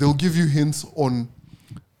 They'll give you hints on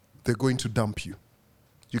they're going to dump you.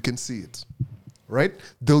 You can see it, right?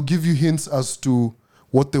 They'll give you hints as to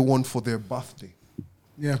what they want for their birthday.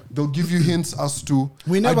 Yeah. They'll give you hints as to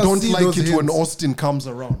We I never don't see like those it when hints. Austin comes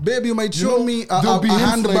around. Babe, you might You show know, me there'll a be hints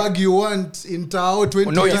handbag like- you want in Tao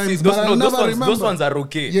 20 No, you times, see, but I'll never remember. those ones are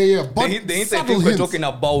okay. Yeah, but the hints I subtle think we're hints. talking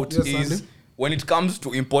about Yes, is Andy. when it comes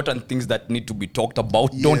to important things that need to be talked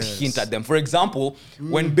about, don't Yes. hint at them. For example,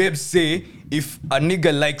 when babes say, if a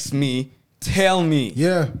nigga likes me, tell me.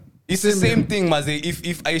 Yeah. It's the same thing, Maze.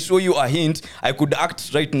 If I show you a hint, I could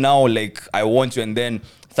act right now like I want you, and then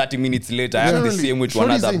 30 minutes later, I act the Generally, same way to shorties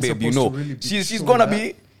another ain't babe, you supposed know. to really be She's showing gonna that.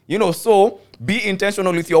 be, you know, so be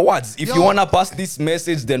intentional with your words. If you Yo. wanna pass this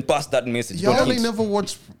message, then pass that message. Y'all Don't ain't hint. never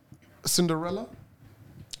watched Cinderella?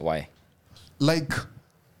 Why? Like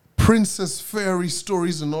princess fairy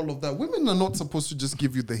stories and all of that. Women are not supposed to just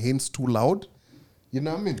give you the hints too loud. You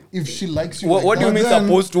know what I mean? If she likes you, What, like what do you that, mean then-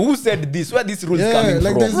 supposed to? Who said this? Where these rules Yeah, coming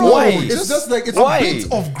like from? there's Why? It's just like it's Why? a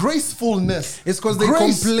bit of gracefulness. It's because they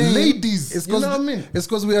Grace, complain. ladies. It's You know because what I mean? It's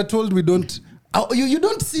because we are told we don't. Oh, you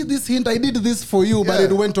don't see this hint. I did this for you, but Yeah.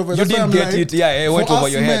 it went over. You That's why didn't I'm get like, it. Yeah, it went for over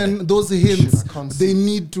us your head. men, those hints, Shit, I can't see. they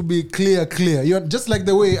need to be clear. You're just like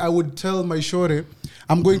the way I would tell my shore,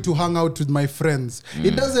 I'm going to hang out with my friends.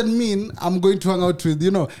 It doesn't mean I'm going to hang out with,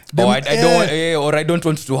 you know. them- I don't, or I don't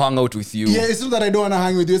want to hang out with you. Yeah, it's not that I don't want to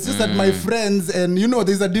hang with you. It's just that my friends, and you know,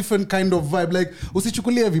 there's a different kind of vibe. Like,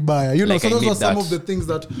 usichukulie vibaya. You know, Like, so I those need are some that. of the things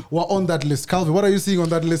that were on that list. Calvin, what are you seeing on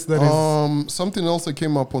that list that is? Something else that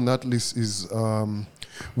came up on that list is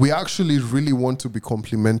we actually really want to be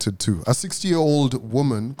complimented too. A 60-year-old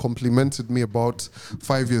woman complimented me about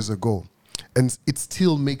 5 years ago. And it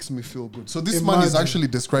still makes me feel good. So this man is Imagine. actually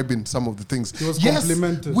describing some of the things. He was yes,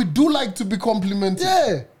 complimented. we do like to be complimented.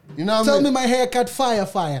 Yeah. You know what I Tell mean? me my haircut, fire.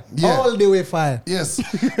 Yeah. All the way fire. Yes.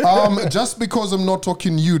 Just because I'm not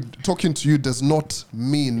talking to you does not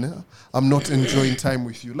mean I'm not enjoying time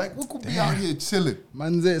with you. Like, we could be out here chilling.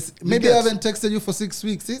 Manze, maybe I get- haven't texted you for 6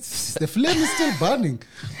 weeks. The flame is still burning.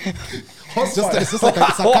 It's just like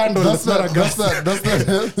it's a candle. That's It's not a that. gas. That's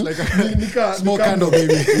that. Like a Small candle,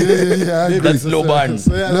 baby. Yeah. I agree. That's slow burn.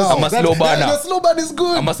 So, yeah, No. I'm a slow The burner. slow burn is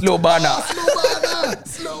good. I'm a slow burner.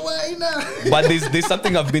 Slow whiner. But there's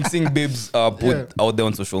something I've been seeing babes put Yeah. out there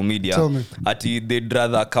on social media. Tell me. They'd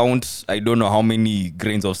rather count, I don't know how many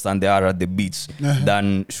grains of sand there are at the beach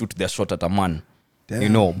than shoot their shot at a man. You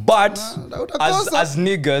know, but utakosa. as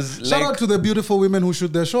niggas, Shout out like, to the beautiful women who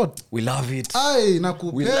shoot their shot. we love it. Ai, We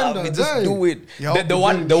nakupenda. love it. Just guy. do it. Yeah, The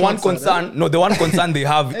one shots, concern, no, the one concern they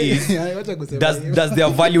have is Wacha kusema hiyo. does their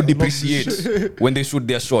value depreciate when they shoot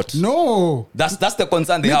their shot? No. That's the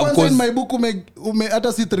concern they Mi have. kwanza in Because my book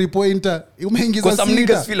hata si 3 pointer umeingiza some singa.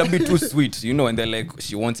 niggas feel a bit too sweet, you know, and they're like,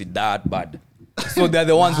 she wants it that bad. So they're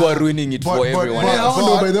the ones who are ruining it for everyone but- else. Hao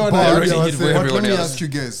ndo by the way but- wanaambia but- wasee. But everyone let me else. ask you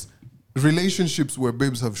guys, relationships where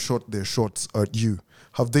babes have shot their shots at you,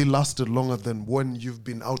 have they lasted longer than when you've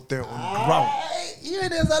been out there on ground? Hiyo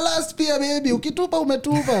inaweza last pia baby, ukitupa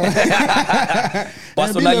umetupa.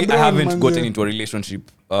 Personally, Bila I haven't manze. gotten into a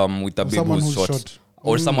relationship with a babe Someone who's who's shot, shot.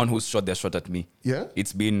 or someone who's shot their shot at me. Yeah?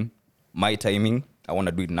 It's been my timing. I want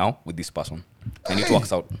to do it now with this person, and it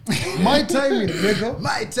works out. My timing, nigga.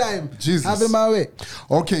 My time. Jesus. Have it my way.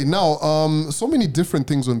 Okay, now, so many different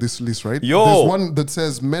things on this list, right? Yo. There's one that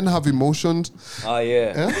says men have emotions. Ah,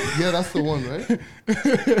 yeah. Eh? Yeah, that's the one,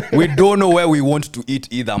 right? We don't know where we want to eat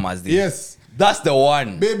either, Mazdi. Yes. That's the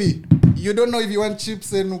one. Baby, you don't know if you want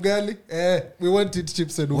chips and ugali? We want it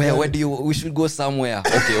chips and ugali. Where do you? We should go somewhere.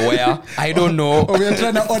 Okay, where? I don't know. Or we are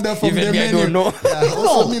trying to order from Even the me, I menu. don't know. Yeah,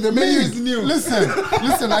 also me, the menu is new.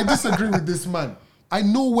 Listen, I disagree with this man. I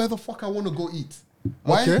know where the fuck I want to go eat.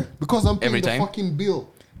 Why? Okay. Because I'm paying Every the time? fucking bill.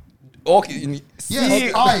 Okay. See,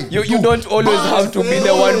 Yes, I you do. don't always But- have to be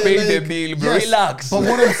the one paying the like, bill, bro. yes, Relax. but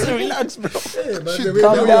what I'm saying- Relax, bro. Shit,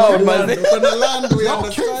 calm down, man. On the land, we Yo,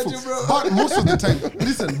 understand careful. you, bro. But most of the time,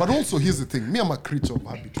 listen, but also here's the thing. Me, I'm a creature of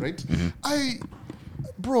habit, right?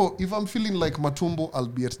 Bro, if I'm feeling like Matumbo, I'll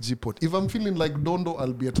be at G-Pot. If I'm feeling like Dondo,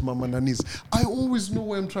 I'll be at Mama Nani's. I always know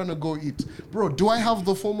where I'm trying to go eat. Bro, do I have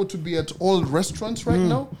the FOMO to be at all restaurants right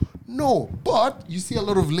now? No. But you see a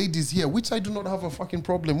lot of ladies here, which I do not have a fucking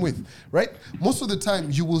problem with, right? Most of the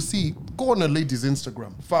time, you will see, go on a lady's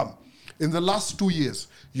Instagram, fam. In the last 2 years,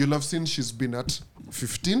 you'll have seen she's been at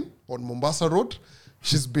 15 on Mombasa Road.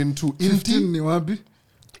 She's been to 15 Inti. ni wapi?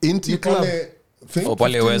 Inti club. pale thing. Oh,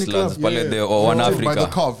 Pale 15 Westlands, club, Pale yeah. the One By the Africa.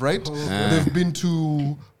 Cove, right? They've been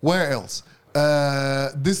to where else?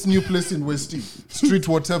 This new place in West Street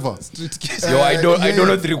whatever. Yo, I don't yeah.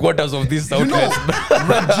 know 3/4 of this You know, Southwest.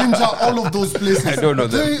 Red Ginger, all of those places. I don't know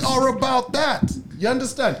them. They are about that. You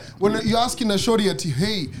understand? When you're asking a shorty at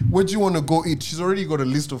hey, where do you want to go eat? She's already got a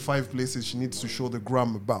list of 5 places she needs to show the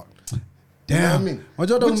gram about. You know what I Damn. mean?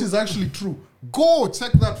 Wajua Which is actually true. Go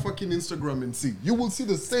check that fucking Instagram and see. You will see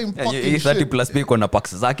the same fucking Hii 30 shit. plus pay iko na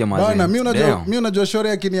packs zake Bana, mi mazee. unajua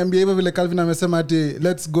shore akiniambia hivyo vile Calvin amesema ati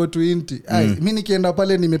let's go to Inti. Ai, mi nikienda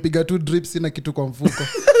pale nimepiga tu drips na kitu kwa mfuko.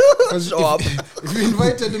 'Cause Show up. if you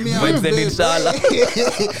invited me out, Vibes and babe. inshallah.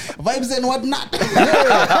 Vibes and whatnot.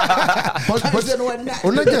 Vibes and whatnot.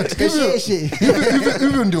 Unaget Kasheshe.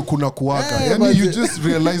 hivyo ndio kuna kuwaka Eh, yani but- you just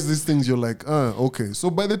realize these things you're like okay so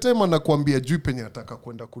by the time anakuambia juu penye ataka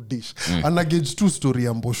kwenda kudish anagage tu story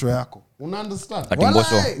ya mbosho yako una understand Ati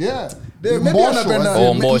mbosho. Walai. yeah Maybe Mbosho, anapenda- as in-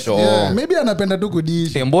 Oh, mbosho, yeah. oh. Maybe anapenda tu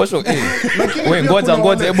kudishi. Mbosho, we pia ngoja kuna ngoja,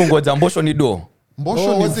 wale- hebu ngoja, mbosho ni do. mbosho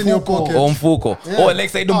Oh, ni what's in your mfuko. pocket? Oh, mfuko. Yeah. Oh, like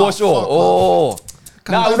side mbosho. fuck Oh.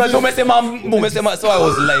 Na As unajua in- umesema so I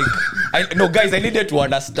was like no guys I needed to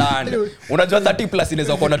understand. Unajua 30 plus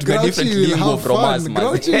inaweza kuwa natumia Grouchy different will lingo have from fun. us man.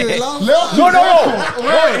 Grouchy will have Leo- No,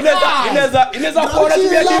 inaweza kuwa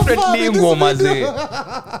natumia will have different fun in lingo this mazee.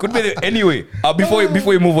 Could be anyway, before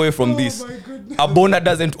we move away from this. A boner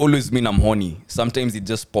doesn't always mean I'm horny. Sometimes it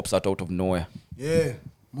just pops out of nowhere. Yeah.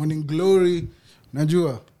 Morning glory.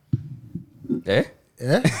 Najua. Eh?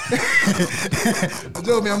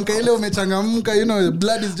 Unajua umeamka ile umechangamka, you know,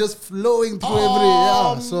 blood is just flowing through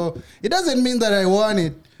every so it doesn't mean that I want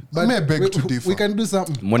it, but May beg to differ. we can do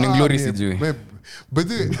something. Morning glory yeah, sijui. but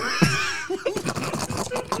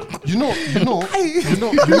you know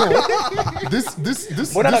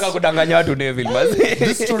this Mbona nataka kudanganya watu Neville mazee?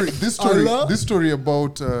 this story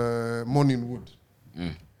about Morningwood.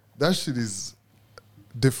 That shit is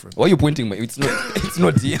different. Why are you pointing me? It's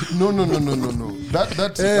not here. No.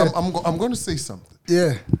 That Yeah. I'm going to say something.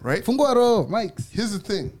 Yeah. Right? Fungua roho, Mike. Here's the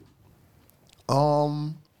thing.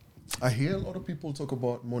 I hear a lot of people talk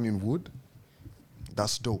about Morningwood.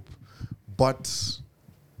 That's dope. But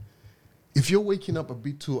if you're waking up a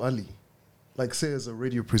bit too early, like say as a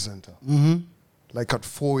radio presenter, like at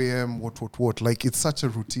 4 a.m., what, like it's such a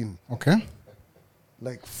routine. Okay.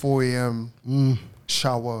 Like 4 a.m.,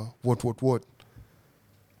 shower, what.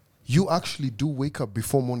 You actually do wake up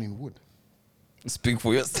before Morningwood. Speak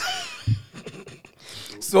for yourself.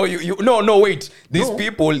 So you no wait. These No.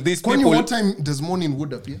 people Kwani what time does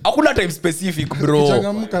Morningwood appear? hakuna time specific bro.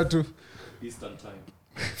 Changamka tu.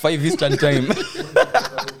 5 Eastern time.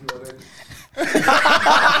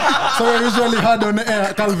 So we're usually hard on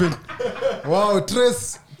air, Calvin. Wow,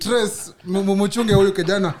 Trace mchunge huyu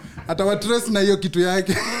kijana atawa trace na hiyo kitu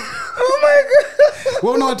yake. Oh my god.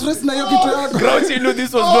 Wewe una trace na hiyo kitu yako. Grouchy knew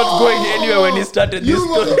this was not going anywhere when he started this You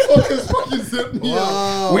story. motherfuckers fucking set me up.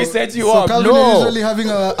 Wow. We set you So up. Calvin is No. usually having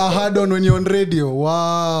a hard on when you're on radio.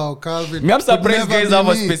 Wow, Calvin. Me, I'm surprised Could never guys be have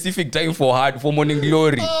a me. specific time for morning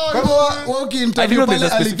glory. Kama waki I interview didn't know pale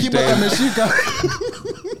there's a specific Alikiba time. kameshika.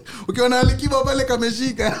 Ukiona Alikiba pale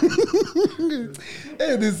kameshika.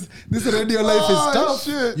 Hey, this radio life is tough.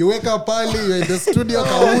 Shit. You wake up early, you're in the studio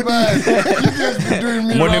kaudi. You guys be doing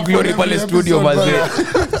me Morning rough glory on pale every studio episode,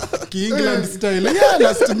 mazee. Ki-England style. Yeah,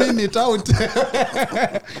 last minute out.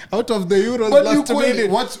 Out of the Euros But you last minute.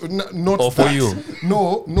 what? Not Oh, for that. you.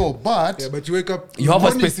 No, but Yeah, but you wake up. You have a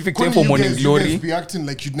Morning- specific time Kwani for you morning guys- You glory. guys be acting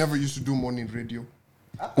like you never used to do morning radio.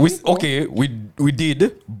 We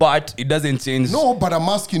did, but it doesn't change. No, but I'm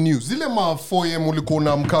asking you. Zile ma 4am ulikuwa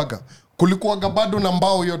unamkaga. Kulikuwaga bado na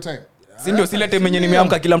mbao hiyo time. Si ndio sile time yenye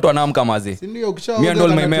nimeamka kila mtu anaamka mazi. Ndio ukisha. Me and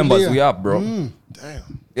all my members we up, bro. Damn.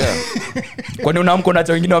 Yeah. Kwani unaamka na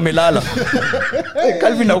wengine wamelala?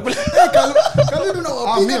 Calvin na ukula.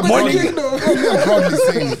 Me, I'm proudly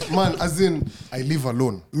saying it. Man, as in, I live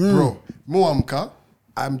alone. Bro, Moamka,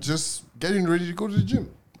 I'm just getting ready to go to the gym.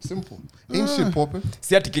 Simple. Ain't shit popping.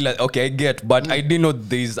 Si ati kila, okay, I get, but I didn't know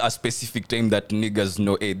there's a specific time that niggas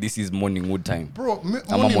know, hey, this is morning wood time. Bro,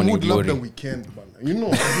 Ama morning would love glory. the weekend, man. You know,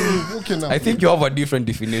 as in, waking up. I think you have a different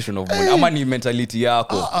definition of morning. Ama ni mentality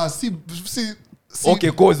yako. See,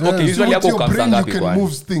 Okay, cause, okay, see, usually with yako your ukamsa brain, you ngapi can kwani?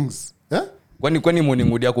 move things. Yeah? Kwani morning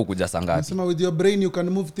mood yako kuja saa ngapi? Nasema with your brain you can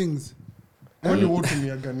move things. Kwani wote ni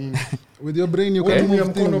ganini? With your brain you Okay. can move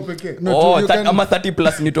Mkono things. pekee. No, Oh, you can- ama 30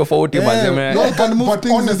 plus ni tofauti Yeah, mazeme. no, you can move But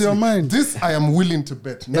things with honestly, your mind. this I am willing to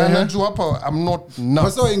bet. Na Uh-huh. najua hapa, I'm not nuts.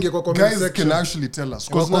 Wasa waingie kwa comment Guys section. can actually tell us.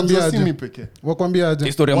 Because Wakwambia najua si aje. mi pekee. Wakwambia aje.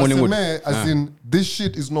 Historia morning mood. Waseme, as in, this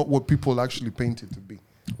shit is not what people actually paint it to be.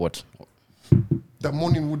 What? The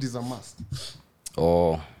morning wood is a must.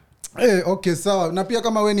 Oh. Eh, okay, sawa. Na pia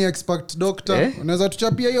kama we ni expert doctor, unaweza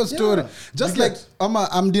tuchapia hiyo story. Just You like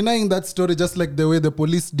I'm denying that story just like the way the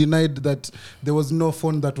police denied that there was no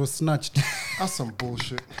phone that was snatched. That's some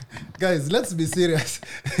bullshit. Guys, let's be serious.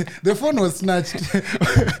 The phone was snatched. There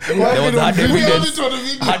was hard evidence.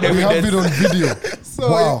 Hard We have it evidence. on video. So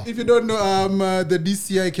Wow. if you don't know, the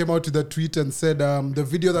DCI came out with a tweet and said the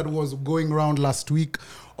video that was going around last week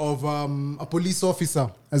of a police officer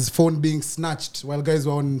as phone being snatched while guys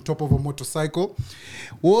were on top of a motorcycle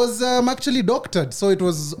was actually doctored. So it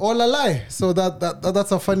was all a lie. So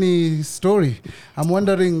that's a funny story. I'm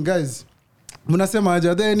wondering, guys, munasema aje,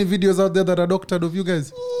 are there any videos out there that are doctored of you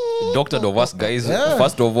guys? Doctored of us guys. Yeah.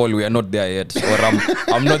 First of all, we are not there yet. Or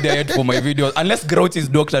I'm not there yet for my videos. Unless Grouch is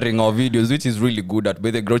doctoring our videos, which is really good at.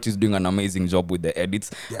 But the Grouch is doing an amazing job with the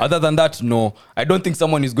edits. Yeah. Other than that, no. I don't think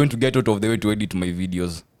someone is going to get out of the way to edit my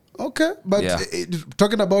videos. Okay, but Yeah.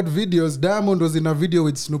 Talking about videos, Diamond was in a video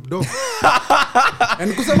with Snoop Dogg.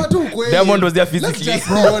 And kusema tu ukweli, Diamond was there let's physically. just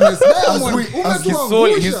be honest. Diamond,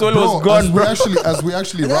 His soul was Bro, gone, bro. as we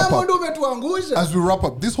actually wrap up, Diamond umetuangusha. as we wrap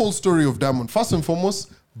up this whole story of Diamond, first and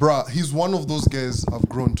foremost, bruh, he's one of those guys I've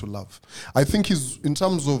grown to love. I think he's, in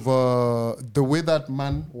terms of the way that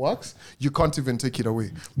man works, you can't even take it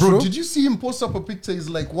away. Bro, True. did you see him post up a picture? He's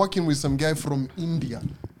like working with some guy from India.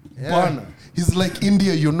 Bana. He's like,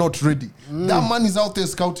 India, you're not ready. That man is out there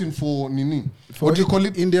scouting for Nini. What do you call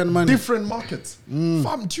it? Indian money. Different markets.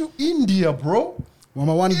 Fam, India, bro.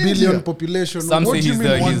 Mama 1 India. billion population. Some What say do you he's mean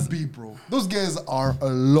the- he's- 1B, bro? Those guys are a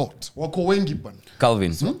lot. Wako wengi bana.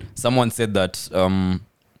 Calvin, someone said that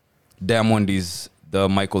Diamond is the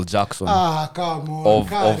Michael Jackson Come on. of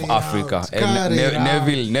cut it Africa. out, And cut it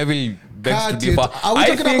out. Neville begs to Cut differ. it. Are we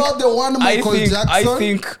talking about the one Michael Jackson? I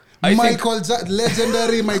think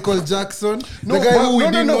Legendary Michael Jackson, No, the guy but- who we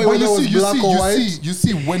didn't know but whether was black or white. You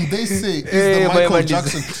see, when they say he's Hey, the my Michael man,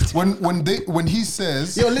 Jackson, when he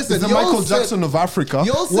says Yo, listen, he's the you all Michael said- Jackson of Africa,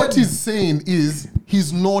 you all what said- he's saying is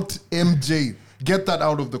he's not MJ. Get that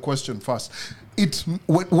out of the question first.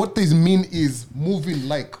 What they mean is moving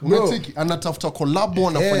like. Bro. Unacheki, anatafuta collabo,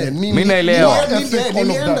 anafanya nini. Mimi naelewa. What effect all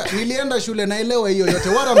of that? Nilienda shule naelewa hiyo yote.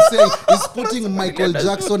 What I'm saying is putting Michael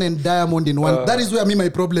Jackson and Diamond in one. That is where my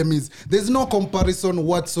problem is. There's no comparison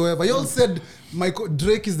whatsoever. You all said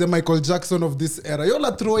Drake is the Michael Jackson of this era. Y'all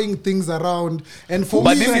are throwing things around, and for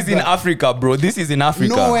But me, this is in Africa, bro. This is in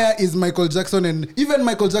Africa. nowhere is Michael Jackson, and even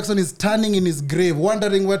Michael Jackson is turning in his grave,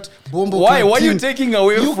 wondering what Bombo. Why Clat are you King- taking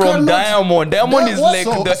away You from cannot- Diamond? Diamond is What- like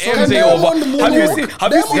so- the so MJ Diamond over.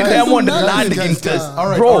 Have you seen Diamond Diamond is land nothing, in guys. All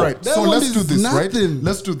right, bro? all right. So Diamond let's is do this, right? nothing.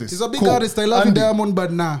 Let's do this. He's a big Cool. artist. I love Andy, Diamond,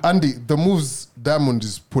 but nah. Andy, the moves Diamond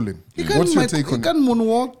is pulling. What's your take He on it? can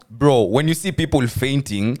moonwalk. Bro, when you see people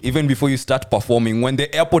fainting, even before you start performing, when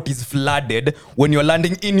the airport is flooded, when you're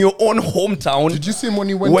landing in your own hometown. Did you see him when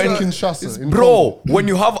he went When- to Kinshasa? in Bro, when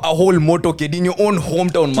you have a whole motorcade in your own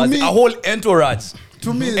hometown, To Mazi, me- a whole entourage,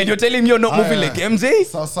 To me, and you're telling me you're not moving like MJ?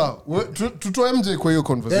 Sasa, to MJ kwa hiyo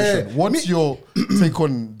conversation. Eh, What's your take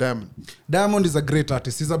on Diamond? Diamond is a great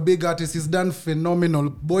artist. He's a big artist. He's done phenomenal.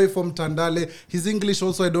 Boy from Tandale. His English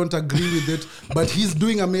also, I don't agree with it. But he's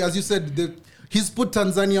doing amazing. As you said, he's put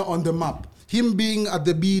Tanzania on the map. Him being at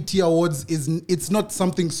the BET Awards it's not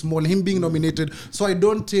something small. Him being nominated, so I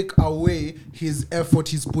don't take away his effort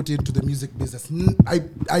he's put into the music business.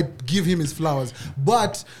 I give him his flowers.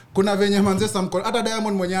 But kuna venye manze hata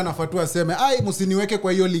Diamond mwenyewe anafatua aseme ai msiniweke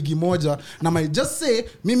kwa hiyo ligi moja na just say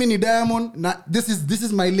mimi ni Diamond na this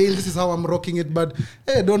is my lane, this is how I'm rocking it, but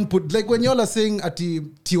hey, don't put like when y'all are saying ati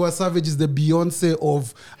Tiwa Savage is the Beyonce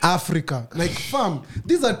of Africa. Like fam,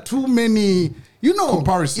 these are too many. You know,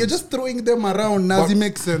 Comparisons. you're just throwing them around. Nazi But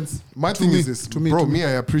makes sense. My To thing me, is this, to me, bro. to Me,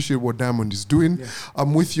 I appreciate what Diamond is doing. Yeah.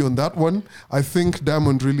 I'm with you on that one. I think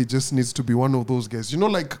Diamond really just needs to be one of those guys. You know,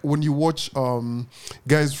 like when you watch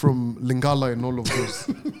guys from Lingala and all of those,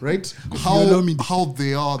 right? How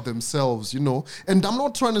they are themselves, you know. And I'm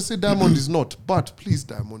not trying to say Diamond is not, but please,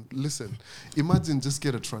 Diamond, listen. Imagine just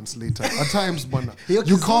get a translator. At times, bana,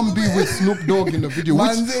 you can't be with Snoop Dogg in a video, which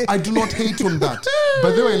Manze. I do not hate on that.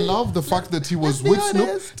 By the way, I love the fact that he was Let's be with Snoop.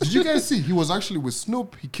 honest. Did you guys see? He was actually with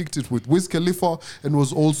Snoop. He kicked it with Wiz Khalifa and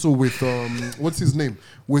was also with what's his name?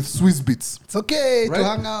 With Swiss Beats. It's okay Right? to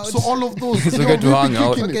hang out. So all of those. It's yo, okay to we be hang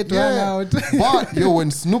out. kicking Okay it. to hang out. But yo,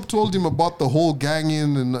 when Snoop told him about the whole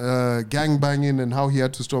ganging and gang banging and how he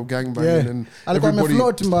had to stop gang banging Yeah. and Alikuwa everybody,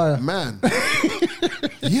 amefloat mbaya. man.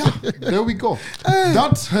 Yeah, there we go.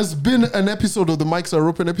 That has been an episode of the Mics Are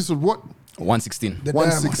Open. Episode what? 116. The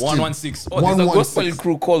 116. 116. Oh, there's a gospel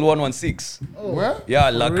crew called 116. Where? Yeah,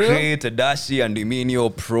 real? Lacrae, Tadashi, and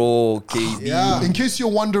Dominio, Pro, KD. Yeah. In case you're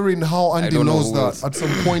wondering how Andy don't know knows who that, else. at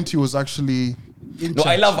some point he was actually No,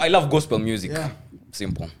 I love gospel music. Yeah.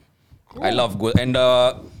 Simple. I love and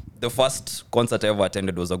the first concert I ever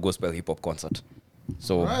attended was a gospel hip hop concert.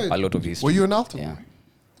 So Right. a lot of history. Were you an altar? Yeah.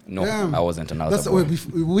 No, Damn. I wasn't an altar That's boy.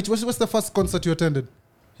 what's the first concert you attended?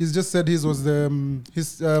 He's just said his was the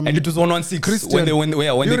his And it was 116 Christian. when Do they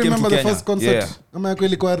you came to remember the Kenya. first concert? Yeah. Ama yako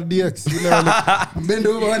ilikuwa RDX. Ile wale bend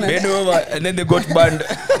over wana. Bend over, and then they got banned.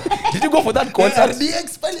 Did you go for that concert?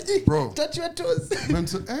 RDX pale. Bro. Touch your toes.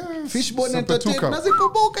 Fishbone Sepetuka. Entertainment.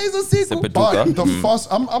 Nazikumbuka hizo siku. Sepetuka. But the first,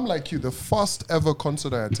 I'm like you, the first ever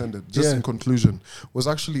concert I attended, just Yeah. in conclusion, was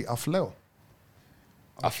actually Afleo.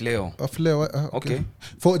 A flare. A flare. Okay.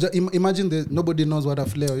 Imagine nobody knows what a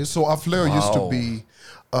flare is. So Afleo used to Wow. be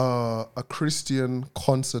a Christian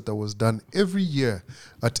concert that was done every year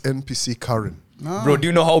at NPC Karen. Bro, do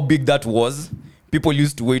you know how big that was? People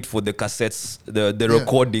used to wait for the cassettes, the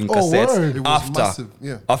recording Oh, cassettes word. It was after massive,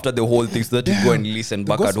 yeah. after the whole thing so that you go and listen The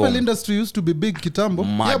back at gospel home. industry used to be big kitambo.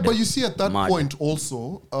 Mad. Yeah, but you see, at that Mad. point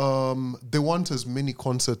also, there weren't as many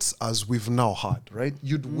concerts as we've now had, right?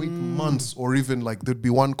 You'd wait months, or even like there'd be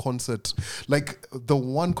one concert. Like the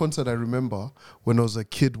one concert I remember when I was a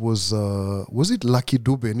kid was it Lucky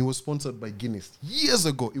Dube, and it was sponsored by Guinness years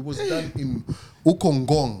ago. It was done in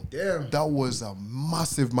Ukongong. Damn. That was a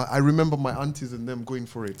massive. I remember my aunties and them going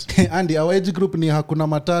for it. Andy, our age group ni Hakuna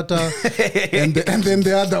Matata and then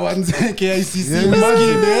the other ones KICC.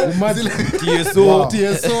 Yeah, imagine. TSO. Wow.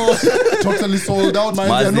 TSO. Totally sold out,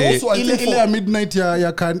 man. And Maze. also, I ile think ile ya midnight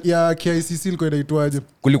ya KICC ilikuwa inaitwaje?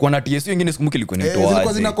 Kulikuwa na TSO ingine sikumbuki ilikuwa Zilikuwa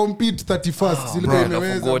inaitwa zina aje. compete 31st. Zilikuwa bro,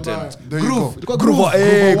 imeweza. forgotten. mbaya. There you Groove. go. Ilikuwa Groove,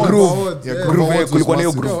 Groove Groove Awards, Yeah, yeah. Groove Groove, Awards kulikuwa was na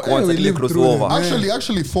hiyo massive. groove Yeah, concert we ile lived through crossover.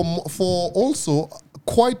 Actually, for also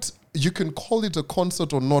quite, you can call it a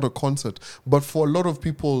concert or not a concert, but for a lot of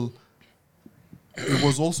people, it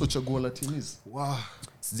was also Chagua Latinis. Wow.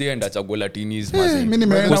 Sijaenda Chagua Latinis mimi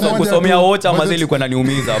nimeenda maze. moja Kusomea tu. wocha maze ilikuwa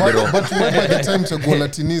inaniumiza bro. But when by the time Chagua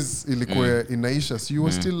Latinis ilikuwa inaisha, so you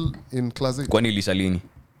were still in class 8. Kwani ilisha lini?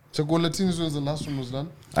 Chagua Latinis was the last one was done?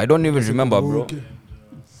 I don't even remember bro. Okay.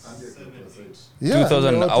 Yeah.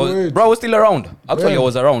 2000 Yeah, I was, wait. bro I was still around. Actually Yeah. I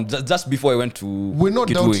was around just before I went to We're not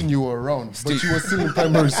Kitui. doubting you were around, but you were still in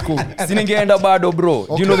primary school. Siningeenda bado bro.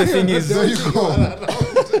 Do you know the thing is There you go.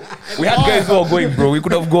 We had guys who were going, bro. We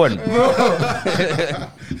could have gone.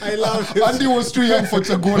 I love it. Andy was too young for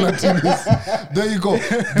Chagola tennis. There you go.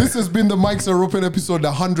 This has been the Mics Are Open episode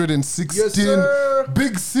 116. Yes, sir.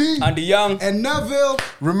 Big C. And young. And Neville.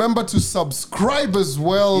 Remember to subscribe as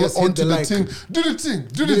well Yes, hit onto the the like. thing. Do the thing.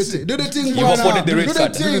 Do the thing. Do the thing, You've Bwana. afforded the Do rate, the sir.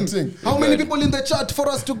 thing. Do the thing. How many people in the chat for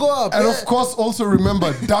us to go up? And Yeah. of course, also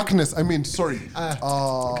remember darkness. I mean, sorry.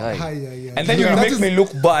 Guy. Hi. And then you make me look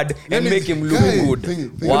bad and make him look Guy, good.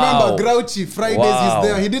 thingy. Wow. Remember Grouchy, Fridays Wow. is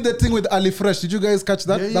there. He did the thing with Ali Fresh. Did you guys catch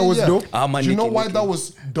that? That was dope. Ah, man, Do you know Nicky, why Nicky. that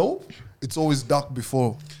was dope? It's always dark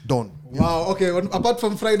before dawn. Wow, okay. Apart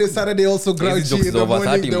from Friday, Saturday, also Grouchy jokes in the over morning,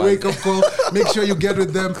 30, the man. wake up call. Make sure you get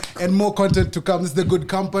with them and more content to come. This is the Good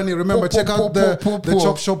Company. Remember, check out the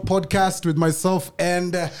Chop Shop podcast with myself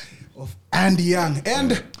and of Andy Young.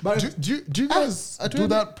 And Do you guys do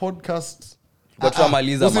that podcast? But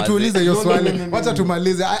Maliza, usituulize hiyo swali. Wacha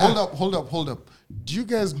tumalize. Hold up. Do you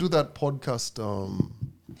guys do that podcast?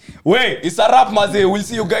 Wait, it's a wrap, Maze. We'll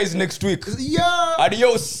see you guys next week. Yeah.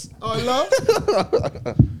 Adios. Allah.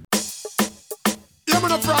 Yeah, me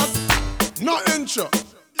no frost, no intro.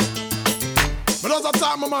 But just a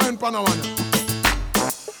talk my mind, Panawana.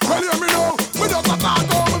 Well, you me know, me just a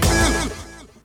talk over